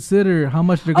 when you consider how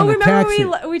much they're Oh, going to remember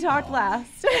tax it. we talked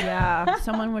last. Yeah,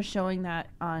 someone was showing that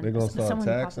on. They gonna start someone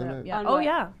taxing posted it? Yeah. On Oh what?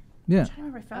 yeah. Yeah. I'm trying to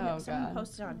remember if I found Oh, it. Someone God.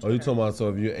 posted on Oh, Twitter. you talking about, so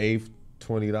if you're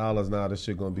 $20 now, this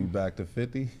shit gonna be back to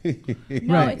 50?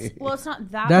 No, Right. it's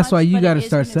not that. That's much, why you but gotta it is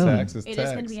start gonna selling. be- Tax is It is going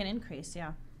tax. to be an increase.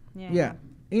 Yeah. Yeah.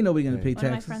 Ain't nobody going to pay One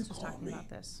of my taxes. friends was talking about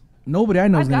this. Nobody I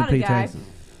know is I've going got to a pay guy. taxes.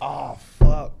 Oh,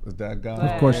 fuck. Is that guy?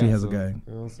 Of course she has a So, guy. You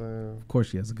know what I'm saying? Of course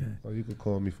she has a guy. Oh, you could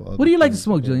call me for other What do you like to things,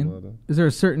 smoke, but Jillian? whatever. Is there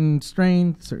a certain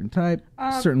strain, certain type,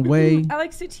 certain way? I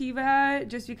like sativa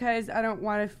just because I don't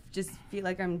want to just feel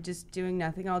like I'm just doing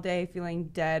nothing all day, feeling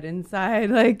dead inside,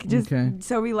 like just Okay.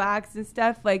 so relaxed and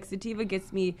stuff. Like sativa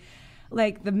gets me,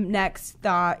 like the next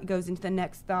thought goes into the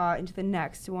next thought, into the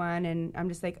next one, and I'm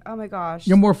just like, oh my gosh,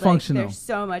 You're more like, functional. There's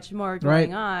so much more Right.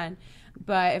 going on.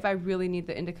 But if I really need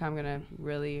the indica, I'm gonna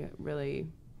really, really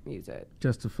use it.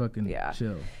 Just to fucking Yeah.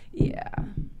 chill. Yeah,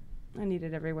 I need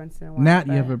it every once in a while. Nat,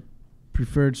 you but have a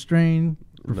preferred strain,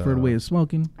 preferred No. way of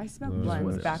smoking? I smoke No,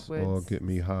 blunts it's backwards. Or get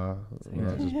me high.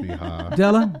 I'll just be high.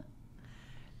 Della?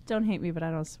 Don't hate me, but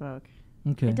I don't smoke.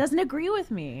 Okay. It doesn't agree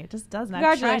with me. It just doesn't. I've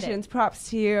tried Congratulations, props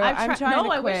to you. I've I'm tried- trying no, to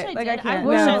I wish quit. I Like did. I can't. I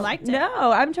wish no. I liked it.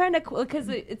 No, I'm trying to quit because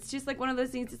it's just like one of those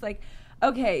things. It's like,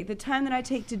 okay, the time that I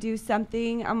take to do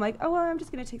something, I'm like, oh well, I'm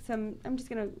just gonna take some. I'm just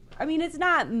gonna. I mean, it's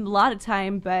not a lot of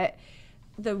time, but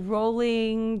the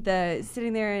rolling, the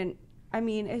sitting there, and I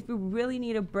mean, if we really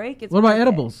need a break, it's What about worth it.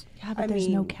 edibles? Yeah, I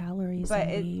mean, calories But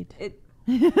in weed.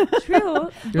 true.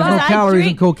 There's no I calories in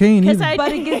drink- cocaine 'cause either. I-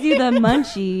 But it gives you the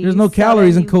munchies. There's no so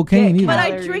calories that in you cocaine get either. But I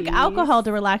calories. drink alcohol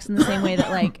to relax in the same way that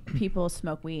like people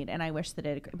smoke weed, and I wish that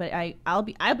it. But I'll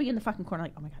be in the fucking corner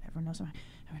like, oh my god, everyone knows something.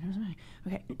 Everyone knows something.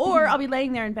 Okay, or I'll be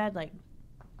laying there in bed like,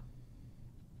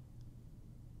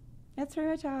 That's pretty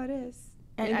much how it is.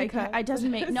 and Indica. it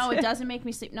doesn't make it doesn't make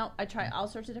me sleep. No, I tried all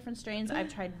sorts of different strains.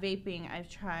 I've tried vaping. I've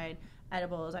tried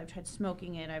edibles. I've tried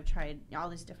smoking it. I've tried all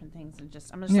these different things, and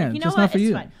I'm just Yeah, like, you know just not what? for It's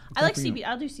you. fine. It's I not like for you. CBD.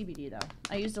 I'll do CBD though.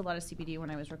 I used a lot of CBD when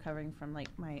I was recovering from like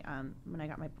my when I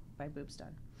got my boobs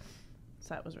done.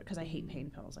 So that was because I hate pain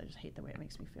pills. I just hate the way it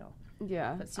makes me feel.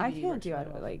 Yeah, But I CBD can't works do really it.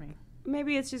 well for Like me.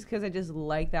 maybe it's just because I just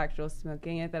like the actual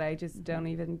smoking it that I just don't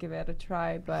even give it a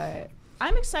try. But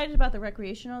I'm excited about the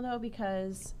recreational though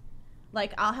because,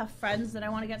 like, I'll have friends that I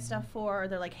want to get stuff for. Or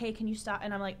they're like, "Hey, can you stop?"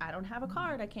 And I'm like, "I don't have a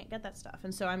card. I can't get that stuff."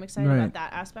 And so I'm excited Right. about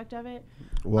that aspect of it.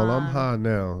 Well, I'm Um, high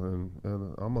now, and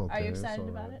I'm okay. Are you It's excited all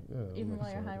about right. it? Yeah, Even I'm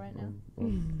while you're high excited.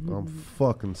 right now? I'm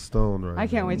fucking stoned right now. I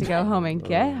can't wait to go home and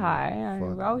get Oh, high. fuck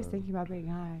I'm always that. thinking about being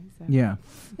high. So. Yeah.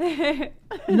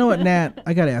 You know what, Nat?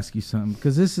 I got to ask you something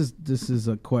because this is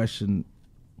a question.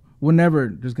 Whenever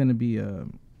there's going to be a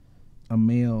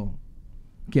male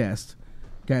guest,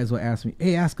 guys will ask me,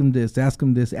 "Hey, ask him this, ask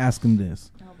him this, ask him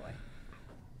this." Oh boy.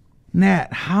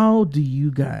 Nat, how do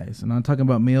you guys, and I'm talking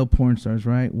about male porn stars,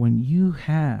 right? When you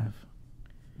have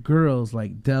girls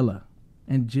like Della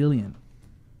and Jillian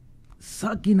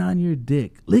sucking on your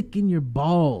dick, licking your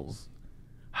balls,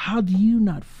 how do you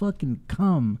not fucking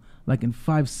come like in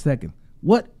 5 seconds?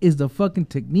 What is the fucking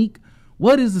technique?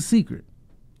 What is the secret?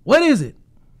 What is it?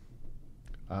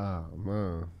 Ah,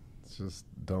 man, it's just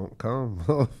don't come,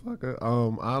 motherfucker.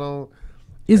 I don't.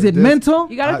 Is it This- mental?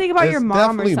 You got to think about it's your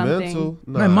mom or definitely something. Mental.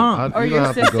 My mom. Or you your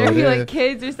don't have to go sister, you there. like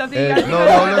kids or something. You And gotta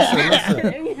no, think about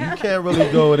listen. You can't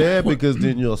really go there because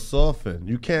then you'll soften.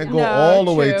 You can't go No, all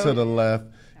the way true. to the left.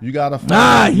 You gotta find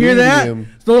a Hear that? medium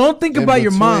So don't think in about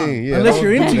your mom between. Yeah, unless don't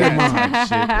you're do into your that mom. type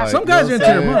shit. Like, Some you guys know are what into I'm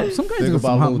their saying? mom. Some guys Think are about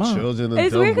some hot little mom. children and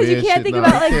It's dumb weird because you weird can't shit. think Nah,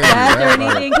 about you like can't do death or that.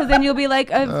 Like, anything because then you'll be like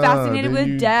fascinated then with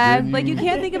you- death. then Like you you-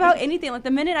 can't think about anything. Like the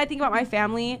minute I think about my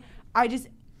family, I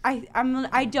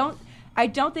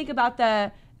don't think about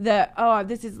the oh,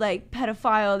 this is like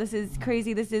pedophile, this is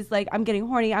crazy, this is like I'm getting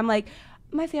horny. I'm like,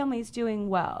 my family's doing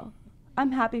well.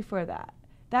 I'm happy for that.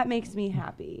 That makes me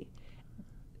happy.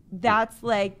 That's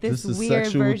like this This is weird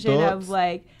sexual version thoughts? of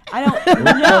like I don't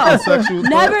know. Sexual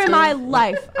Never thoughts, in my yeah?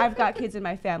 life I've got kids in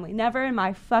my family. Never in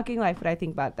my fucking life would I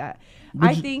think about that.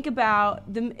 I think about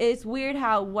it's weird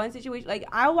how one situation, like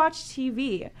I watch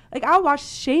TV, like I'll watch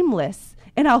Shameless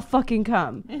and I'll fucking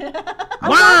come.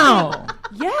 Wow.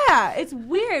 Yeah, it's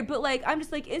weird, but like I'm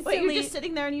just like instantly. Wait, you're just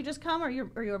sitting there and you just come, or you're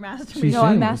masturbating? No,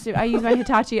 I'm Shameless. I use my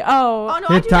Hitachi. Oh, Oh no,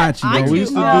 I do that. Hitachi. I Oh, do. we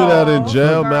used to do No. that in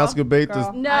jail, Girl. masturbate to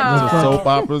Girl. No. soap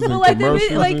operas and but like,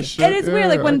 commercials like and shit. and it's weird.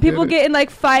 Like Yeah, when I people it. get in like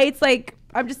fights, like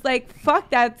I'm just like, fuck,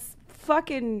 that's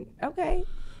fucking okay.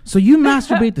 So you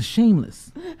masturbate to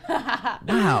Shameless.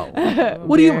 Wow.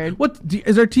 What do you? Weird.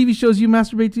 Is there TV shows you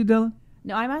masturbate to, Della?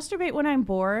 No, I masturbate when I'm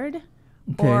bored,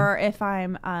 Okay. or if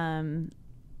I'm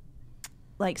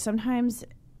like sometimes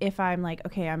if I'm like,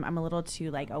 okay, I'm a little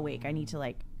too like awake, I need to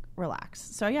like relax.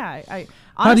 So yeah, I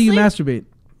How do you honestly, masturbate?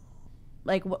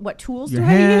 like what tools Your do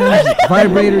I use? hands,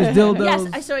 vibrators,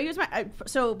 dildos. Yes, so I use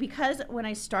so because when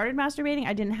I started masturbating,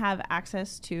 I didn't have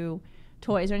access to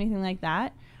toys or anything like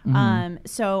that.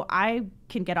 So I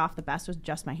can get off the best with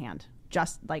just my hand.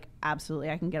 Just like absolutely,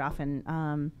 I can get off in.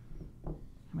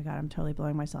 Oh my God, I'm totally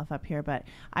blowing myself up here, but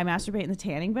I masturbate in the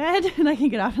tanning bed and I can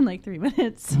get off in like 3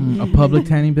 minutes. A public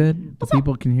tanning bed? The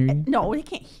people can hear you? No, they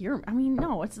can't hear me. I mean,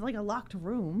 no, it's like a locked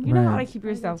room. You know how Right. to keep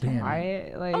yourself Damn.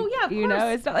 quiet. Like, Oh, yeah, of you know,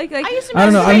 course. it's not like I used to I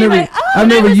don't know. masturbate I've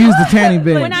never used the tanning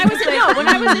bed. when I was when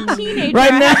I was a teenager.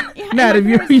 Right I now, had- yeah, in Nat, my if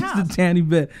you ever parents' used house. the tanning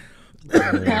bed.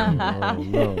 Oh,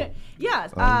 no.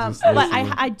 Yes, I'm just but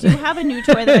listening. I do have a new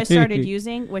toy that I started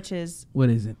using, which is What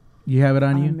is it? You have it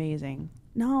on you? amazing.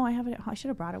 No, I haven't. I should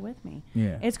have brought it with me.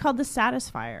 Yeah. It's called the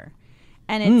Satisfier,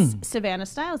 and it's Savannah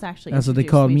Styles actually. That's what they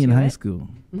introduced called me in to high it. school.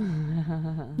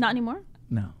 Not anymore.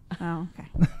 No. Oh,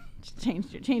 okay.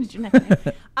 changed your nickname.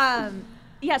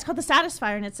 Yeah, it's called the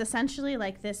Satisfier, and it's essentially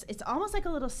like this. It's almost like a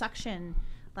little suction,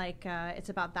 like it's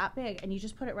about that big, and you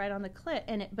just put it right on the clit,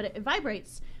 and it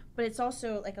vibrates. But it's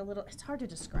also like a little. It's hard to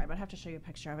describe. I'd have to show you a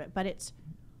picture of it, but it's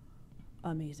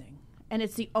amazing, and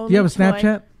it's the only. Do you have a toy-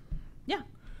 Snapchat? Yeah.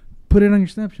 Put it on your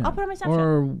Snapchat. I'll put it on my Snapchat.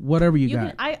 Or whatever you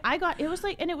got. I got it was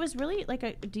like, and it was really like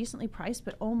a decently priced,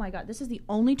 but oh my God, this is the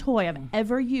only toy I've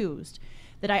ever used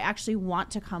that I actually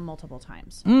want to come multiple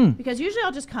times. Because usually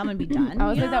I'll just come and be done. I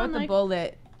was you like know, that with I'm the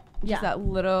bullet. Yeah. Just that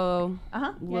little,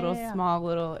 Yeah, yeah. small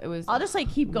little. It was. I'll just like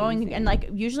keep going, amazing. and like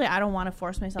usually I don't want to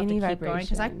force myself Any to keep going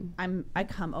because vibration. I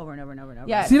come over and over and over and over.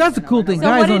 Yeah. See, that's the cool thing. So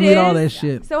Guys what don't it need all is- that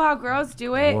shit. So how girls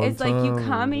do it, One it's like you time,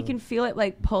 come, you yeah. can feel it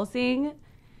like pulsing,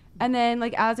 and then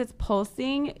like as it's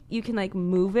pulsing, you can like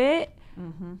move it,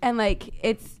 and like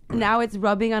it's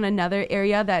rubbing on another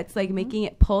area that's like making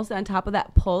it pulse on top of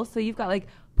that pulse. So you've got like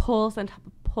pulse on top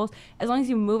of pulse. As long as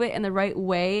you move it in the right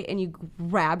way and you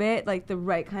grab it like the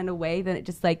right kind of way, then it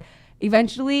just like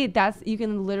eventually you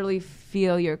can literally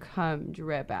feel your cum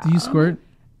drip out. Do you squirt?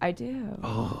 I do.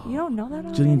 You don't know that?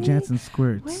 Jillian already? Jansen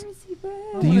squirts. Where is he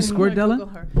been? Do you squirt, Google Della?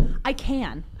 her. I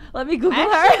can. Let me Google her.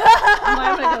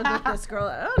 I'm gonna go get this girl.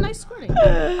 Oh, nice squirting.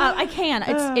 I can.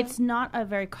 It's not a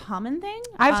very common thing.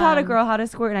 I've taught a girl how to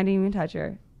squirt and I didn't even touch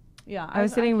her. Yeah, I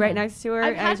was sitting right next to her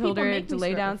I've and I had told people her make to me lay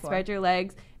squirt down, before. spread your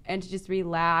legs, and to just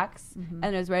relax.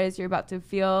 And as right as you're about to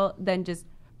feel, then just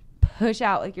push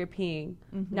out like you're peeing.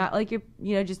 Not like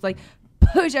you're, just like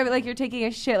push every like you're taking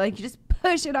a shit. Like you just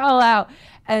push it all out.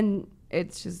 And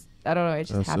it's just, I don't know, it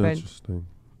just That's happened. interesting.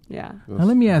 Yeah. Now,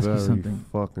 let me ask you Very something.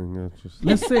 Fucking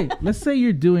interesting. Let's say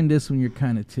you're doing this when you're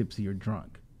kind of tipsy or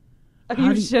drunk. How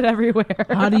You do you- shit everywhere.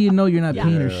 How do you know you're not Yeah.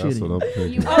 peeing or That's what I'm shitting?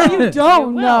 thinking. Oh, you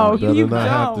don't know. Better You not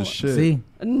have to don't. shit. See?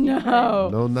 No.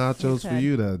 No nachos for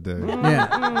you that day.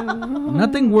 Yeah.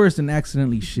 Nothing worse than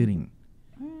accidentally shitting.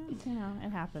 You know, it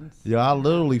happens. Yeah, I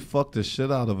literally fucked the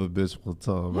shit out of a bitch one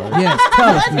time, right? Yes, tell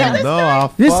us, man. No, I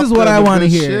This fucked is what her I and the wanna bitch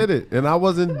hear. shitted, and I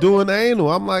wasn't doing anal.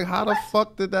 I'm like, how the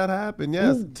fuck did that happen?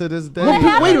 Yes, to this day. Wait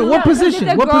a minute, what position?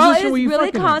 If the What girl position is were you really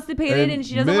fucking in? constipated and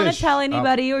she doesn't want to Mish. tell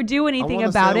anybody or do I anything wanna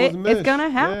about say it, was it's Mish. gonna Yeah,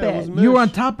 it happen. was Mish. You were on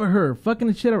top of her, fucking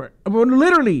the shit out of her.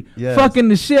 Literally, Yes. fucking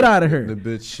the shit out of The her.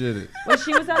 bitch shitted. Well,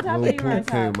 she was on top of Little you. Were on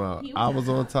poo came top. out. I was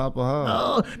on top of her.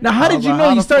 Oh, now how I did was you like, know? how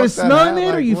You the started fuck that smelling it,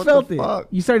 happened? or you What the felt it? fuck?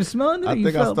 You started smelling it, or I you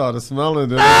think I felt it? started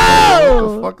smelling it. Oh!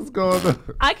 What the fuck is going on?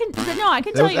 I can It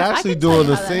tell was you. actually I can tell doing you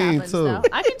the how that scene, happens, too. though.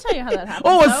 I can tell you how that happens.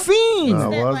 Oh, a though. scene. I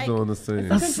that, was like, doing the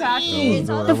scene. A It's all scene. It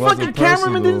The wasn't fucking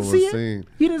cameraman didn't personal, see it was a it. scene.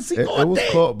 He didn't see It oh, was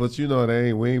damn. caught, but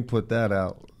we ain't put that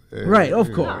out. Right,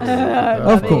 of course.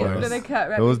 Of Of course. They cut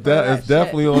right It was before that it's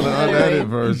definitely on the shit. unedited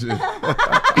version.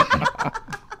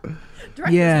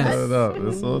 Yeah. No,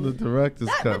 it's on the director's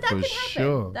But cut that for can happen.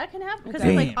 sure. That can happen because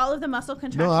Damn. like all of the muscle No,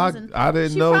 contractions. I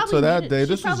didn't she know probably till that needed- day. she This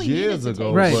was probably years needed to ago.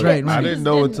 take Right, but right, right. I She didn't just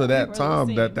know didn't until know that we were time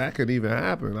the that same. that could even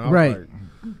happen. I was Right. like,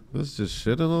 let's just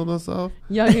shitting on herself.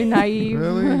 Young and naive.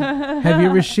 Really? Have you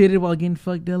ever shitted while getting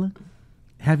fucked, Della?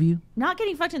 Have you? Not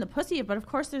getting fucked in the pussy, but of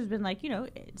course there's been like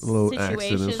Little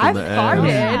situations. accidents I've in the farted.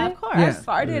 ass. Yeah, of course. Yeah.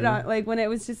 I farted on like when it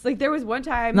was just like there was one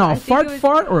time. No, I a think fart it was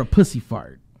fart or a pussy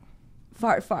fart?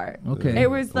 fart. Okay.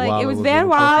 It was like While it it was was Van in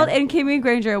Wild pussy. and Kimmy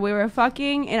Granger. We were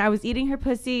fucking, and I was eating her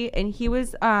pussy, and he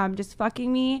was just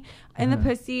fucking me in the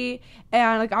pussy,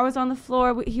 and like I was on the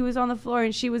floor, he was on the floor,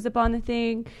 and she was up on the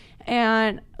thing,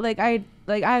 and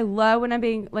I love when I'm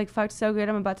being like fucked so good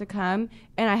I'm about to come,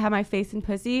 and I have my face in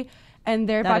pussy. And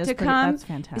they're That about is to pretty- come. that's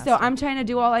fantastic. So I'm trying to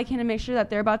do all I can to make sure that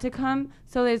they're about to come.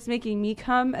 So that it's making me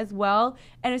come as well.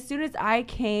 And as soon as I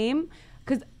came,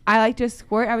 because I like to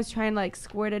squirt. I was trying to like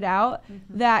squirt it out.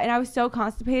 That, and I was so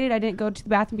constipated I didn't go to the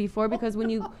bathroom before, because when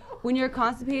you're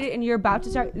constipated and you're about to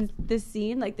start this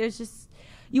scene, like there's just,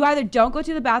 you either don't go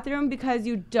to the bathroom because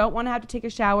you don't want to have to take a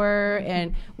shower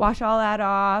and wash all that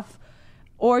off,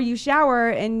 or you shower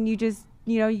and you just,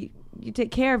 you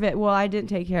take care of it. Well, I didn't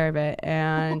take care of it,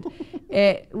 and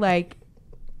it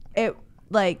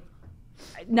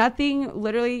nothing,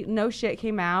 literally no shit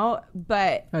came out.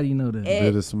 But How do you know that?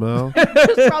 Did it smell?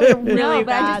 It's probably really no,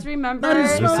 but I bad. just remember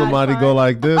Did somebody go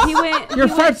like this? he went. Your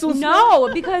he farts went, will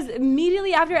no, because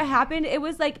immediately after it happened, it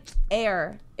was like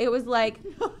air. It was like,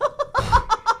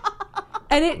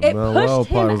 and it Manuel pushed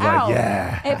him probably was like, out.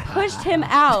 yeah. It pushed him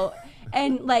out,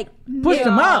 and like Pushed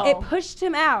him out? It pushed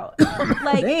him out.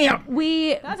 Like Damn.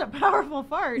 That's a powerful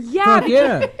fart. yeah, Fuck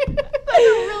yeah. That's a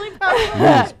really powerful.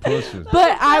 Yes, pushing.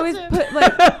 But I was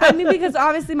I mean, because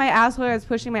obviously my asshole, I was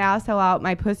pushing my asshole out,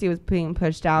 my pussy was being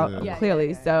pushed out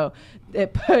clearly, so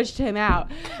it pushed him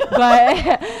out.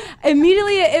 But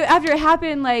immediately after it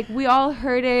happened, like we all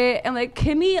heard it, and like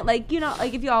Kimmy, like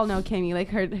like if you all know Kimmy, like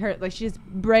her like she just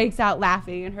breaks out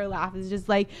laughing, and her laugh is just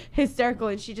like hysterical,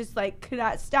 and she just like could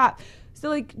not stop. So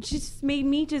like she just made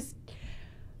me just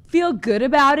feel good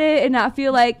about it and not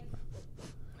feel like,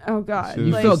 oh God. You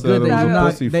You like, felt good it was that a you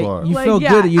knocked. pussy They, fart. you like, felt yeah,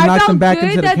 good that you I knocked felt them back good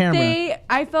into the that camera.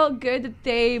 I felt good that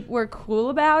they were cool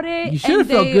about it. You should have and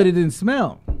felt they- good it didn't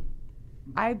smell.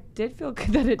 I did feel good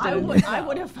that it I didn't would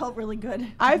smell. have felt really good.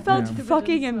 I felt Yeah.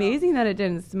 fucking amazing that it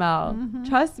didn't smell.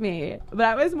 Trust me. But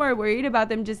I was more worried about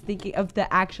them just thinking of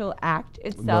the actual act No,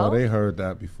 itself. they heard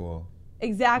that before.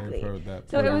 Exactly. They've heard that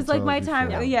So it plenty was of like my times time.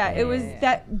 before. Yeah, it was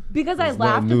that because I It's not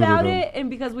laughed new to about them. it, and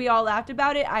because we all laughed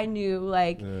about it, I knew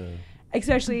like. Yeah.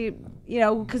 Especially,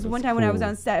 because one That's time when I was cool.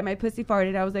 on set and my pussy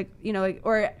farted, I was like,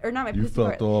 or not my You pussy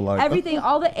felt farted. all like Everything,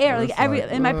 all the air, like It's every,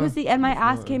 like, and my pussy and my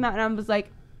ass came out, and I was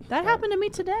like, That happened to me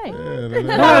today.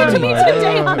 That happened to me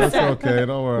today on It's set. okay.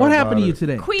 Don't worry. What happened about to you it.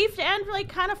 today? Queefed and like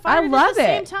kind of farted I love at the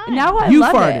same it. time. Now I You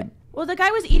love farted. it. Well, the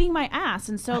guy was eating my ass,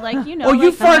 and so like Oh, you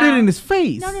like, farted in his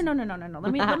face. No.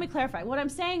 Let me clarify. What I'm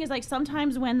saying is like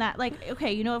sometimes when that like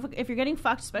okay, if you're getting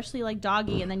fucked, especially like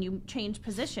doggy, and then you change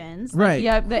positions, Right.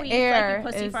 Yeah, the queef, air like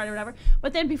you pussy is fart or whatever.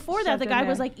 But then before that, shoved the in guy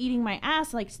was there. like eating my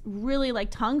ass, like really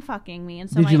like tongue fucking me, and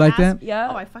so Did my you like ass, that? Yeah.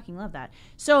 Oh, I fucking love that.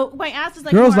 So my ass is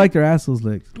like Girls more- like their assholes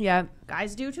licked. Yeah.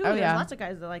 guys do too. Oh, There's yeah. lots of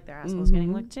guys that like their assholes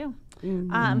getting licked too.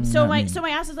 So my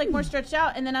ass is like more stretched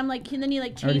out, and then I'm like, and then you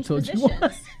like already change told you positions.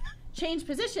 once. Change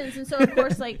positions, and so of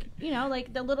course like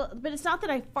like the little, but it's not that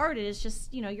I farted, it's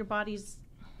just your body's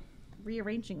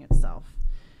rearranging itself.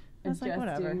 That's like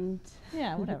whatever.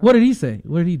 Yeah, whatever. What did he say?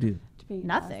 What did he do?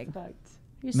 Nothing.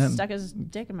 He just Nothing. stuck his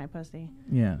dick in my pussy.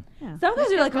 Yeah. Some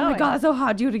guys are like, oh my going. God, it's so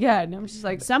hot, do it again. I'm just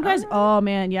like, Some guys, all right. oh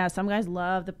man, yeah, some guys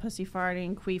love the pussy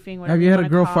farting, queefing, whatever. Have you had a wanna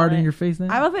girl call fart it. in your face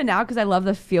then? I love it now because I love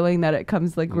the feeling that it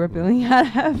comes like rippling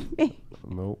out of me.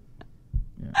 Nope.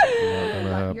 Yeah. Not gonna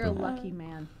happen. You're a lucky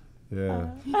man. Yeah.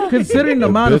 Considering the The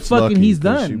amount of bitch fucking lucky, he's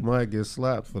 'cause She done. might get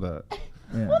slapped for that.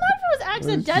 Yeah. Well, not if it was She's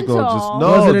gonna accidental. just,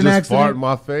 Was it an just accident? fart in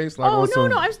my face. Like Oh on no, some,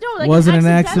 no, I was no. Like Was it an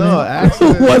accidental. No,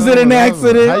 accident. Was it an whatever.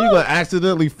 accident? How you gonna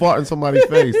accidentally fart in somebody's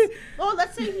face? Oh,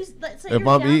 let's say If you're I'm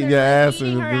down eating there, your like, ass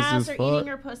eating and her this ass is or fart. eating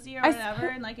her pussy or I whatever,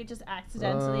 and like it just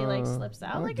accidentally like slips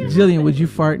out. Like it Jillian, would you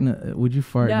fart in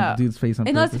a dude's face on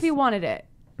Unless purpose? if he wanted it.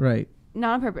 Right.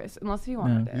 Not on purpose. Unless if he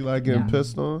wanted it. You like getting Yeah.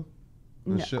 pissed on?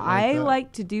 And No, shit like I that?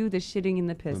 like to do the shitting and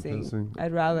the pissing. pissing?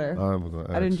 I'd rather.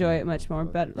 I'd enjoy it much more,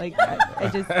 but like I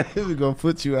just. We're gonna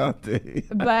put you out there.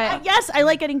 But yes, I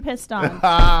like getting pissed on.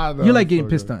 No, You like getting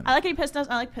fuck pissed it. on. I like getting pissed on.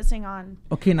 I like pissing on.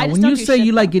 Okay, now I just when don't you do say shit,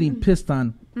 you like though. getting pissed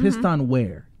on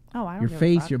where? Oh, I don't Your give a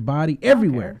face, fuck. your body,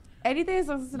 everywhere. anything that's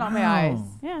on my Wow. eyes.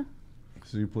 Yeah.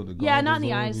 So you put the Yeah, not in the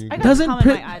goggles on, eyes. you I good? got Doesn't cum in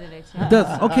pri- my eye today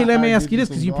too. Okay, let me ask Get you this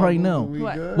some because you probably goggles know. and we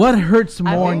What? good? What hurts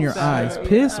I more in think your so. eyes,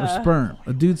 piss or sperm?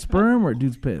 A dude's sperm or a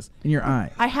dude's piss in your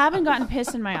eye? I haven't gotten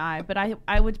piss in my eye, but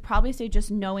I would probably say just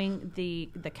knowing the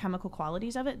chemical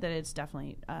qualities of it, that it's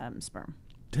definitely sperm.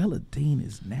 Della Dean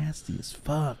is nasty as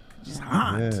fuck. She's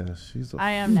hot. Yeah, she's a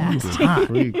I am fucking nasty.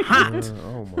 freak. Hot. man.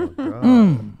 Oh my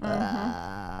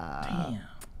god. Damn.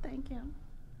 Thank you.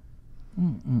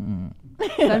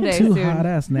 Someday Two soon. hot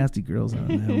ass nasty girls out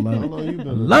there. How Love long you been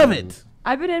it. in Love this? it.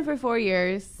 I've been in for 4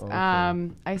 years. Okay.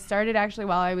 I started actually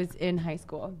while I was in high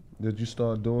school. Did you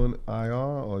start doing IR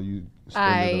or you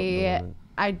ended up doing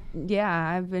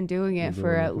I've been doing it You're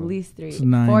for doing it at for- least 4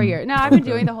 9. years. No, I've been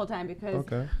doing the whole time because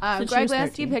Okay. Since she Greg was Lansky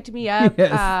 13. picked me up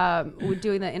Yes. with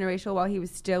doing the interracial while he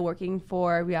was still working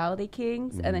for Reality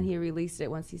Kings, and Mm-hmm. then he released it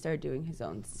once he started doing his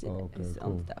own his own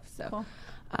cool. stuff. So, Cool.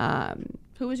 um,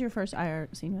 Who was your first IR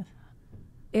scene with?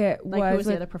 it Like who was was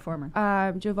the with, other performer?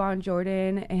 Javon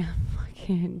Jordan and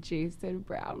fucking Jason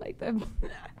Brown, like the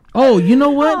Oh, you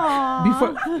know what?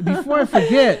 Before I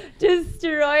forget,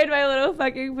 destroyed my little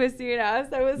fucking pussy, and I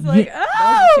was Yeah. like, Those are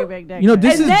oh, two big dicks. you know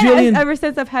this and is then Jillian. ever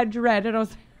since I've had dread, and I was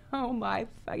like, oh my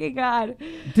fucking god.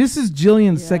 This is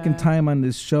Jillian's Yeah. second time on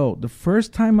this show. The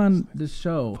first time on this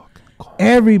show,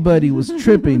 everybody was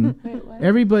tripping. Wait, what?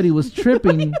 Everybody was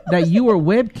tripping that you were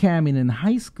webcamming in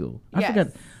high school. I Yes. forgot.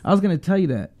 I was going to tell you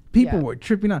that. People Yeah. were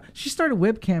tripping out. She started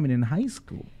webcamming in high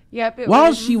school. Yep. It While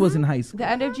was she was in high school. the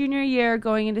end of junior year,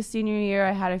 going into senior year,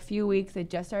 I had a few weeks. I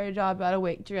just started a job at a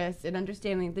waitress and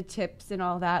understanding the tips and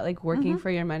all that, like working for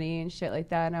your money and shit like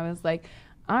that. And I was like,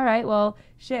 all right, well,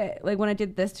 shit. Like when I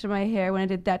did this to my hair, when I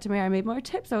did that to my hair, I made more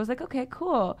tips. I was like, okay,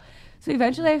 cool. So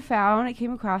eventually I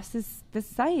came across this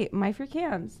site, My For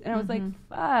Cams. And I was like,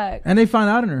 fuck. And they found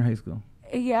out in her high school.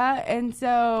 Yeah. And so.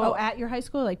 Oh, at your high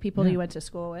school? Like people Yeah. you went to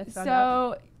school with? found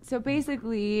out? So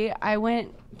basically, I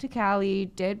went to Cali,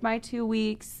 did my 2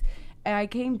 weeks, and I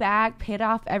came back, paid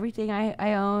off everything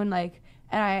I own, like,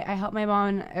 and I helped my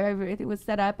mom, and everything was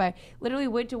set up. I literally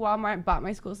went to Walmart, bought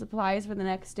my school supplies for the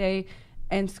next day,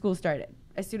 and school started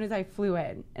as soon as I flew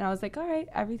in. And I was like, all right,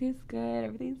 everything's good,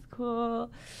 everything's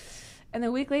cool. And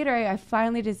a week later, I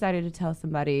finally decided to tell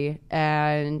somebody,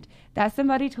 and that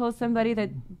somebody told somebody that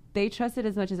they trusted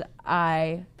as much as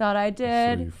I thought I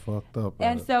did. So you fucked up.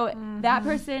 And so that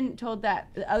person told the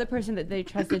other person that they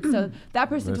trusted. So that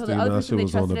person told the other person they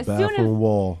was on trusted. the As soon bathroom as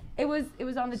wall. it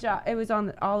was on the job, it was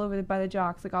on all over by the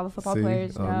jocks, like all the football See,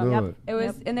 players. You I know? knew it. It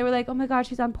was, and they were like, "Oh my God,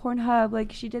 she's on Pornhub.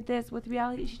 Like she did this with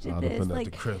reality. She did I'd have this. been at the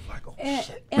Like." crib like, oh And,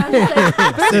 shit. and I'm just like,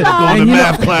 first of Going all, And to you know-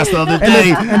 math class the other day.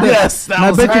 Yes, that And I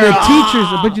was bet you her. the teachers.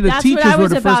 I bet you the That's what teachers I were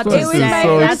was the about first to it ones. was say. my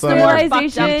so that's excited. the Fucked up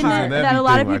realization part. that a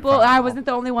lot of Everything, people. like, I wasn't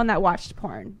the only one that watched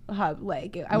Pornhub.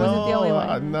 Like I wasn't the only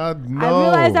one. No. I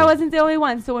realized I wasn't the only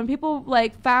one. So when people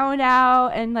like found out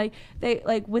and like they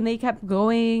like when they kept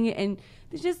going and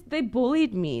they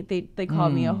bullied me. They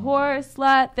called me a whore,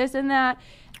 slut, this and that.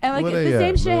 And like Where the they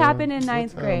same at, shit man? happened in What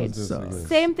ninth town grade. is this So- again?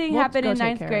 Same thing We'll happened go in take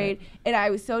ninth care of grade. And I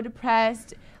was so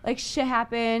depressed. Like shit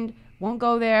happened. Won't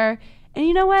go there. And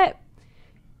you know what?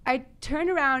 I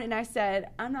turned around and I said,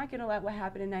 I'm not going to let what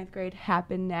happened in ninth grade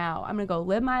happen now. I'm going to go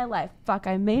live my life. Fuck,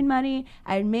 I made money.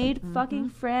 I made fucking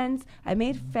friends. I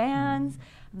made fans.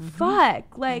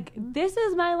 Fuck. Like, this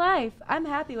is my life. I'm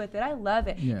happy with it. I love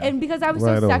it. Yeah. And because I was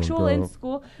Right so on, sexual in girl.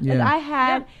 school, Yeah.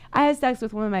 like I had sex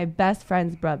with one of my best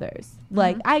friend's brothers.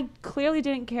 Like, I clearly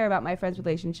didn't care about my friend's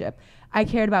relationship. I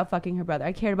cared about fucking her brother.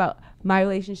 I cared about my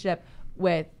relationship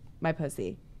with my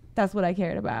pussy. That's what I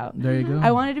cared about. There you go.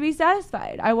 I wanted to be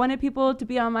satisfied. I wanted people to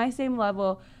be on my same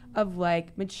level of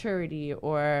like maturity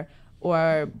or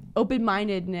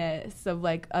open-mindedness of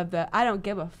the I don't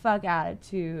give a fuck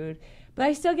attitude, but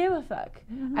I still gave a fuck.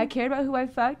 I cared about who I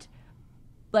fucked,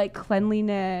 like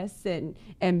cleanliness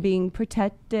and being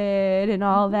protected and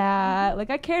all that. Like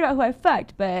I cared about who I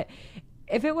fucked, but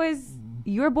if it was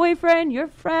your boyfriend, your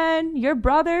friend, your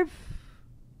brother,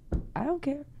 I don't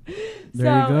care.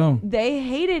 There you go. They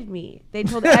hated me. They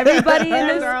told everybody in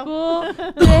the Girl.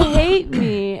 school they hate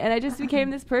me. And I just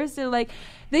became this person. Like,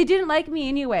 they didn't like me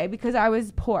anyway because I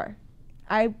was poor.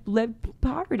 I lived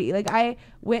poverty. Like, I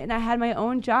went and I had my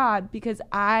own job because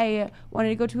I wanted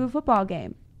to go to a football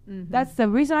game. That's the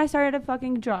reason I started a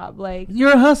fucking job. Like,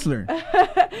 You're a hustler.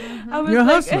 I was You're a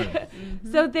like, hustler.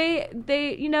 So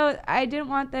they, you know, I didn't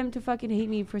want them to fucking hate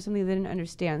me for something they didn't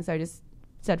understand. So I just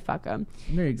said fuck them.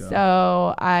 There you go.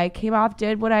 So I came off,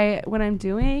 did what I'm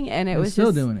doing, and it You're was still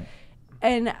just, doing it.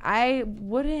 and I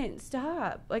wouldn't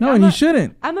stop. Like, No, I'm and you a-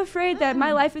 shouldn't. I'm afraid that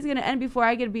my life is gonna end before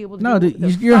I get to be able to No, do dude, the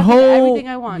your fucking whole everything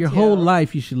I want your to. whole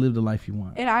life, you should live the life you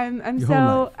want. And I'm Your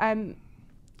whole life. and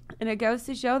it goes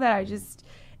to show that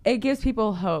it gives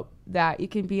people hope that you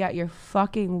can be at your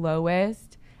fucking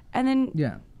lowest and then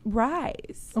Yeah,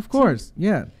 rise. of course.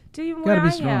 Yeah, To even Gotta where be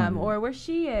I strong, am man. or where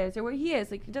she is or where he is.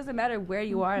 Like, it doesn't matter where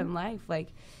you are in life. Like,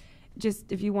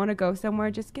 just if you want to go somewhere,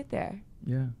 just get there.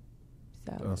 yeah.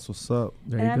 So. That's what's up.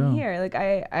 There And you I'm go. here. Like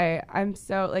I'm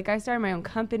so like I started my own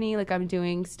company. Like I'm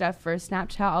doing stuff for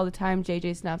Snapchat all the time,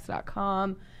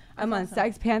 jjsnaps.com. I'm on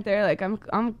Sex Panther. Like I'm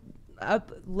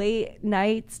up late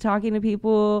nights talking to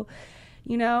people,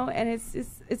 you know, and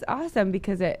it's awesome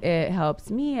because it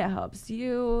helps me, it helps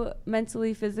you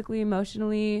mentally, physically,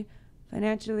 emotionally,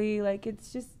 financially. Like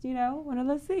it's just, you know, one of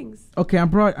those things. Okay,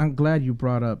 I'm glad you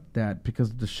brought up that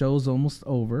because the show's almost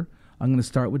over. I'm going to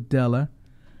start with Della.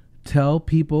 Tell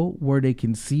people where they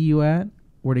can see you at,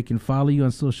 where they can follow you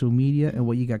on social media, and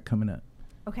what you got coming up.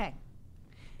 Okay.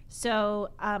 So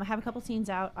I have a couple scenes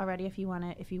out already. If you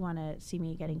wanna see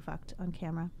me getting fucked on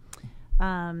camera,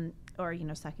 or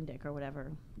sucking dick or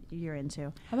whatever you're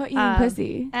into. How about eating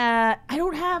pussy? I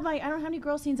don't have any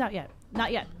girl scenes out yet.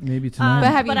 Not yet. Maybe tonight.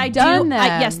 But have you done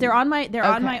them? Yes, they're on my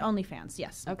on my Okay. OnlyFans.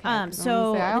 Yes. Okay. I was So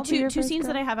gonna say, I'll the be your two first scenes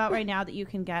girl. that I have out right now that you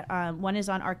can get. One is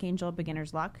on Archangel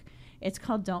Beginner's Luck. It's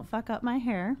called "Don't Fuck Up My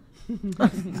Hair,"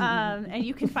 and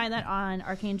you can find that on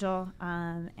Archangel.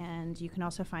 And you can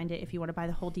also find it if you want to buy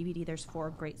the whole DVD. There's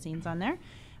 4 great scenes on there.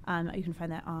 You can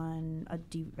find that on I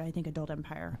think Adult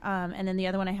Empire. And then the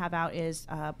other one I have out is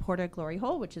Porta Glory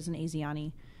Hole, which is an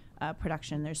Asiani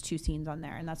production. There's 2 scenes on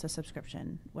there, and that's a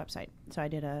subscription website. So I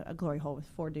did a glory hole with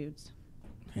 4 dudes.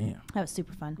 Damn. That was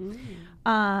super fun.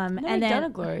 I've never And then done a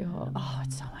glory hole. oh,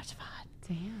 it's so much fun.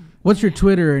 Damn. What's your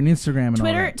Twitter and Instagram and all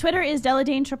that? Twitter is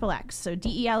Deladane XXX. So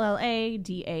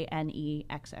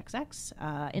DellaDaneXXX.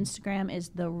 Instagram is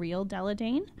The Real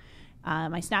Deladane.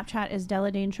 My Snapchat is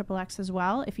Deladane XXX as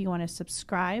well. If you want to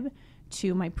subscribe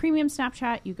to my premium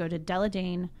Snapchat, you go to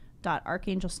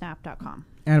deladane.archangelsnap.com.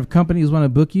 And if companies want to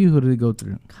book you, who do they go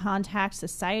through? Contact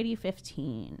Society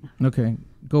 15. Okay,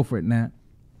 go for it, Nat.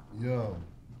 Yo,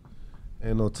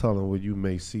 ain't no telling where you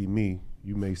may see me.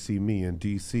 You may see me in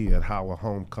D.C. at Howard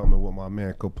Homecoming with my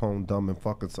man Capone, Dumb and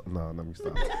fucking. Nah, let me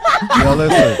stop. Yo,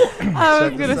 listen. I was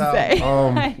check gonna this out. say.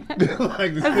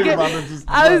 Like this thing about it just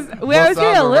I was bust getting out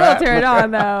a the little rap. turned on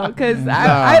though, because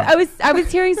I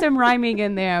was hearing some rhyming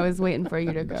in there. I was waiting for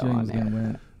you to go on James there.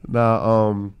 went.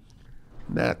 Nah,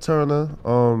 Nat Turner,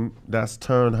 that's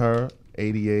Turn Her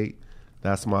 88.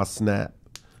 That's my Snap,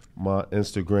 my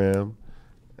Instagram,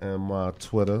 and my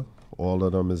Twitter. All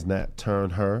of them is Nat Turn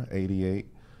Her 88.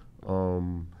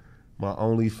 My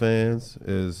OnlyFans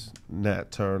is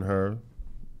Nat Turn Her.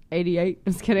 88.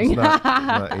 I'm just kidding. It's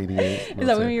not 88. Is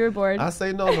that when you were born? I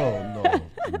say no.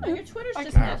 Your Twitter's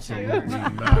just not Absolutely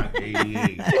not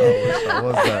 88. I wish I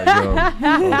was that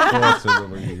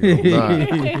young.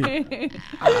 Unfortunately,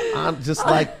 I'm just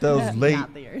like those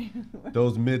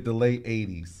those mid to late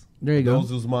 80s. There you go.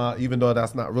 Those was my, even though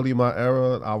that's not really my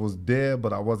era, I was there,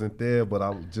 but I wasn't there, but I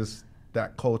was just,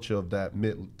 that culture of that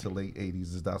mid to late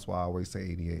 80s that's why I always say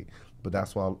 88. But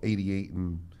that's why I'm 88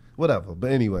 and whatever.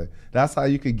 But anyway, that's how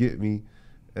you could get me.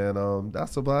 And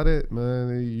that's about it,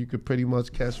 man. You could pretty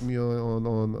much catch me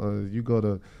on you go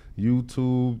to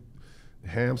YouTube,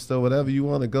 Hamster, whatever you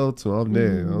want to go to, I'm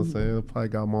there. You know what I'm saying? I probably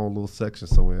got my own little section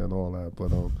somewhere and all that.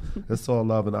 But it's all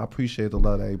love, and I appreciate the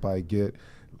love that everybody get.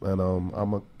 And I'm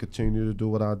going to continue to do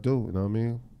what I do. You know what I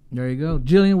mean? There you go.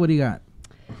 Jillian, what do you got?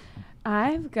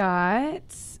 I've got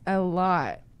a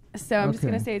lot. So I'm just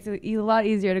going to say it's a lot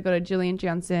easier to go to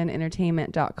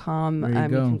JillianJohnsonEntertainment.com. There you You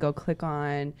go. can go click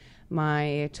on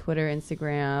my Twitter,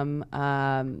 Instagram,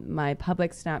 my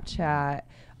public Snapchat,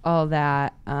 all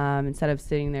that. Instead of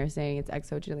sitting there saying it's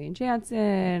XO Jillian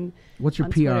Jansen. What's your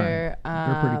on PR? Twitter.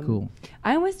 They're pretty cool.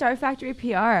 I'm with Star Factory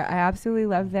PR. I absolutely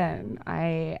love them.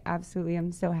 I absolutely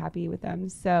am so happy with them.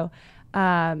 So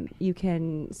you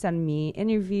can send me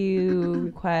interview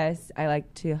requests. I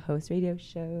like to host radio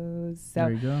shows. So,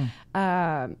 There you go.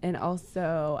 and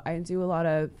also I do a lot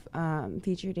of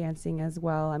feature dancing as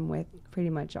well. I'm with pretty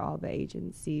much all the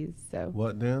agencies. So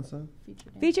What dancing?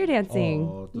 feature dancing.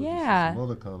 Oh, I thought you said Yeah. some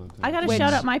other kind of thing. I got to Which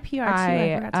shout out my PR too.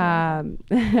 I forgot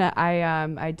to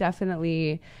I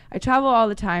definitely I travel all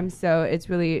the time, so it's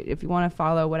really, if you want to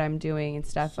follow what I'm doing and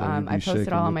stuff, So you I be post it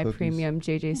shaking all on your my cookies? premium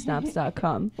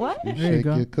jjsnaps.com. What? There you Shake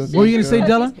go. your cookies, What were you gonna say, girl.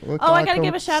 Della? Look, Oh, I got to come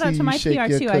give a shout out see to my you shake PR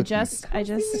your too. cookies. I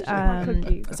just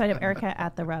signed up Erica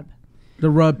at the Rub. The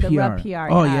Rub PR. The Rub PR.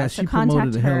 Oh, yeah. So She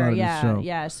promoted the hell her. out of Yeah, the show.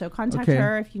 yeah. So contact Okay.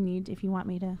 her if you want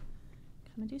me to come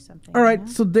and do something. All right. you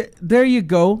know? So there you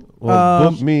go.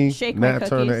 Well, book me, Shake my Nat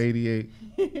Turner cookies. 88.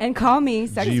 And call me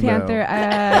Sex Gmail. Panther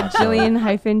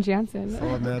Jillian-Jansen.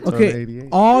 Oh, Nat Turner Okay, 88.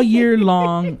 all year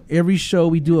long, every show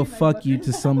we do a fuck you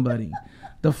to somebody.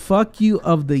 The fuck you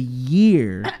of the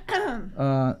year,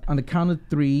 on the count of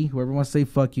 3, whoever wants to say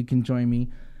fuck you can join me.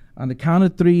 On the count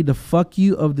of 3, the fuck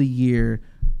you of the year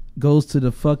goes to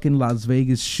the fucking Las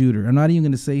Vegas shooter. I'm not even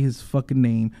going to say his fucking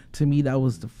name. To me, that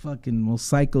was the fucking most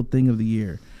psycho thing of the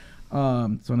year. So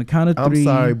on the count of 3. I'm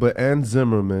sorry, but Ann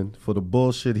Zimmerman, for the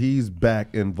bullshit he's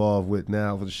back involved with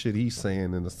now, for the shit he's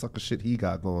saying and the sucker shit he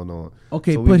got going on.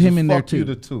 Okay, So we put him just in there fuck you too.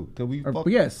 the two. Can we Or- fuck?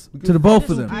 yes, we to can the fuck both of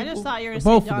two them. I just thought you were going to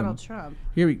Both say of them. Donald Trump.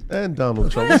 Here we And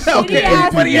Donald Trump. Okay, Shitty ass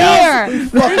everybody year. else.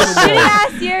 Shitty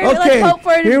ass year. Okay, Let's hope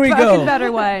for a here we fucking go. better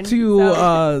one. To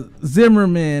So-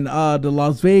 Zimmerman, the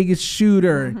Las Vegas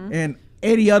shooter, and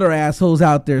any other assholes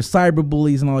out there, cyber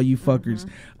bullies and all you fuckers.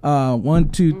 1,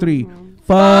 2, 3.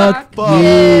 Fuck you.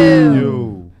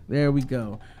 You. There we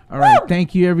go. All right,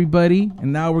 thank you everybody.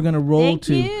 And now we're gonna roll Thank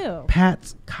to you.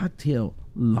 Pat's Cocktail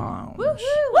Lounge. Woo!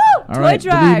 All right, Toy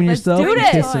drive. believe in Let's yourself. do and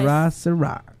this. que sera,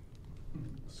 sera.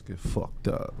 get fucked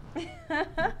up.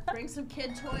 Bring some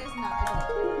kid toys, not adult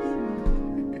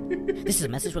toys. This is a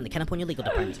message from the CannaPornia Legal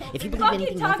Department. If you believe Fucking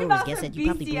anything talk Mofo about was guessed the said, you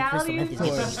probably believe crystal meth is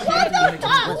bestialities. different. Everything you heard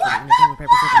tonight was for entertainment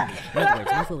purposes only. In other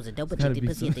words, Mofo was a dope Gotta addicted be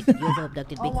pussy some- addicted UFO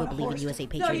abducted Bigfoot believing USA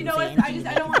patriot No, you who know say what? anything to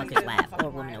I make don't you want to fuckers laugh or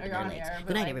women line open or their on legs. air, but,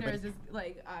 Good night, like, everybody. there's this,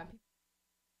 like,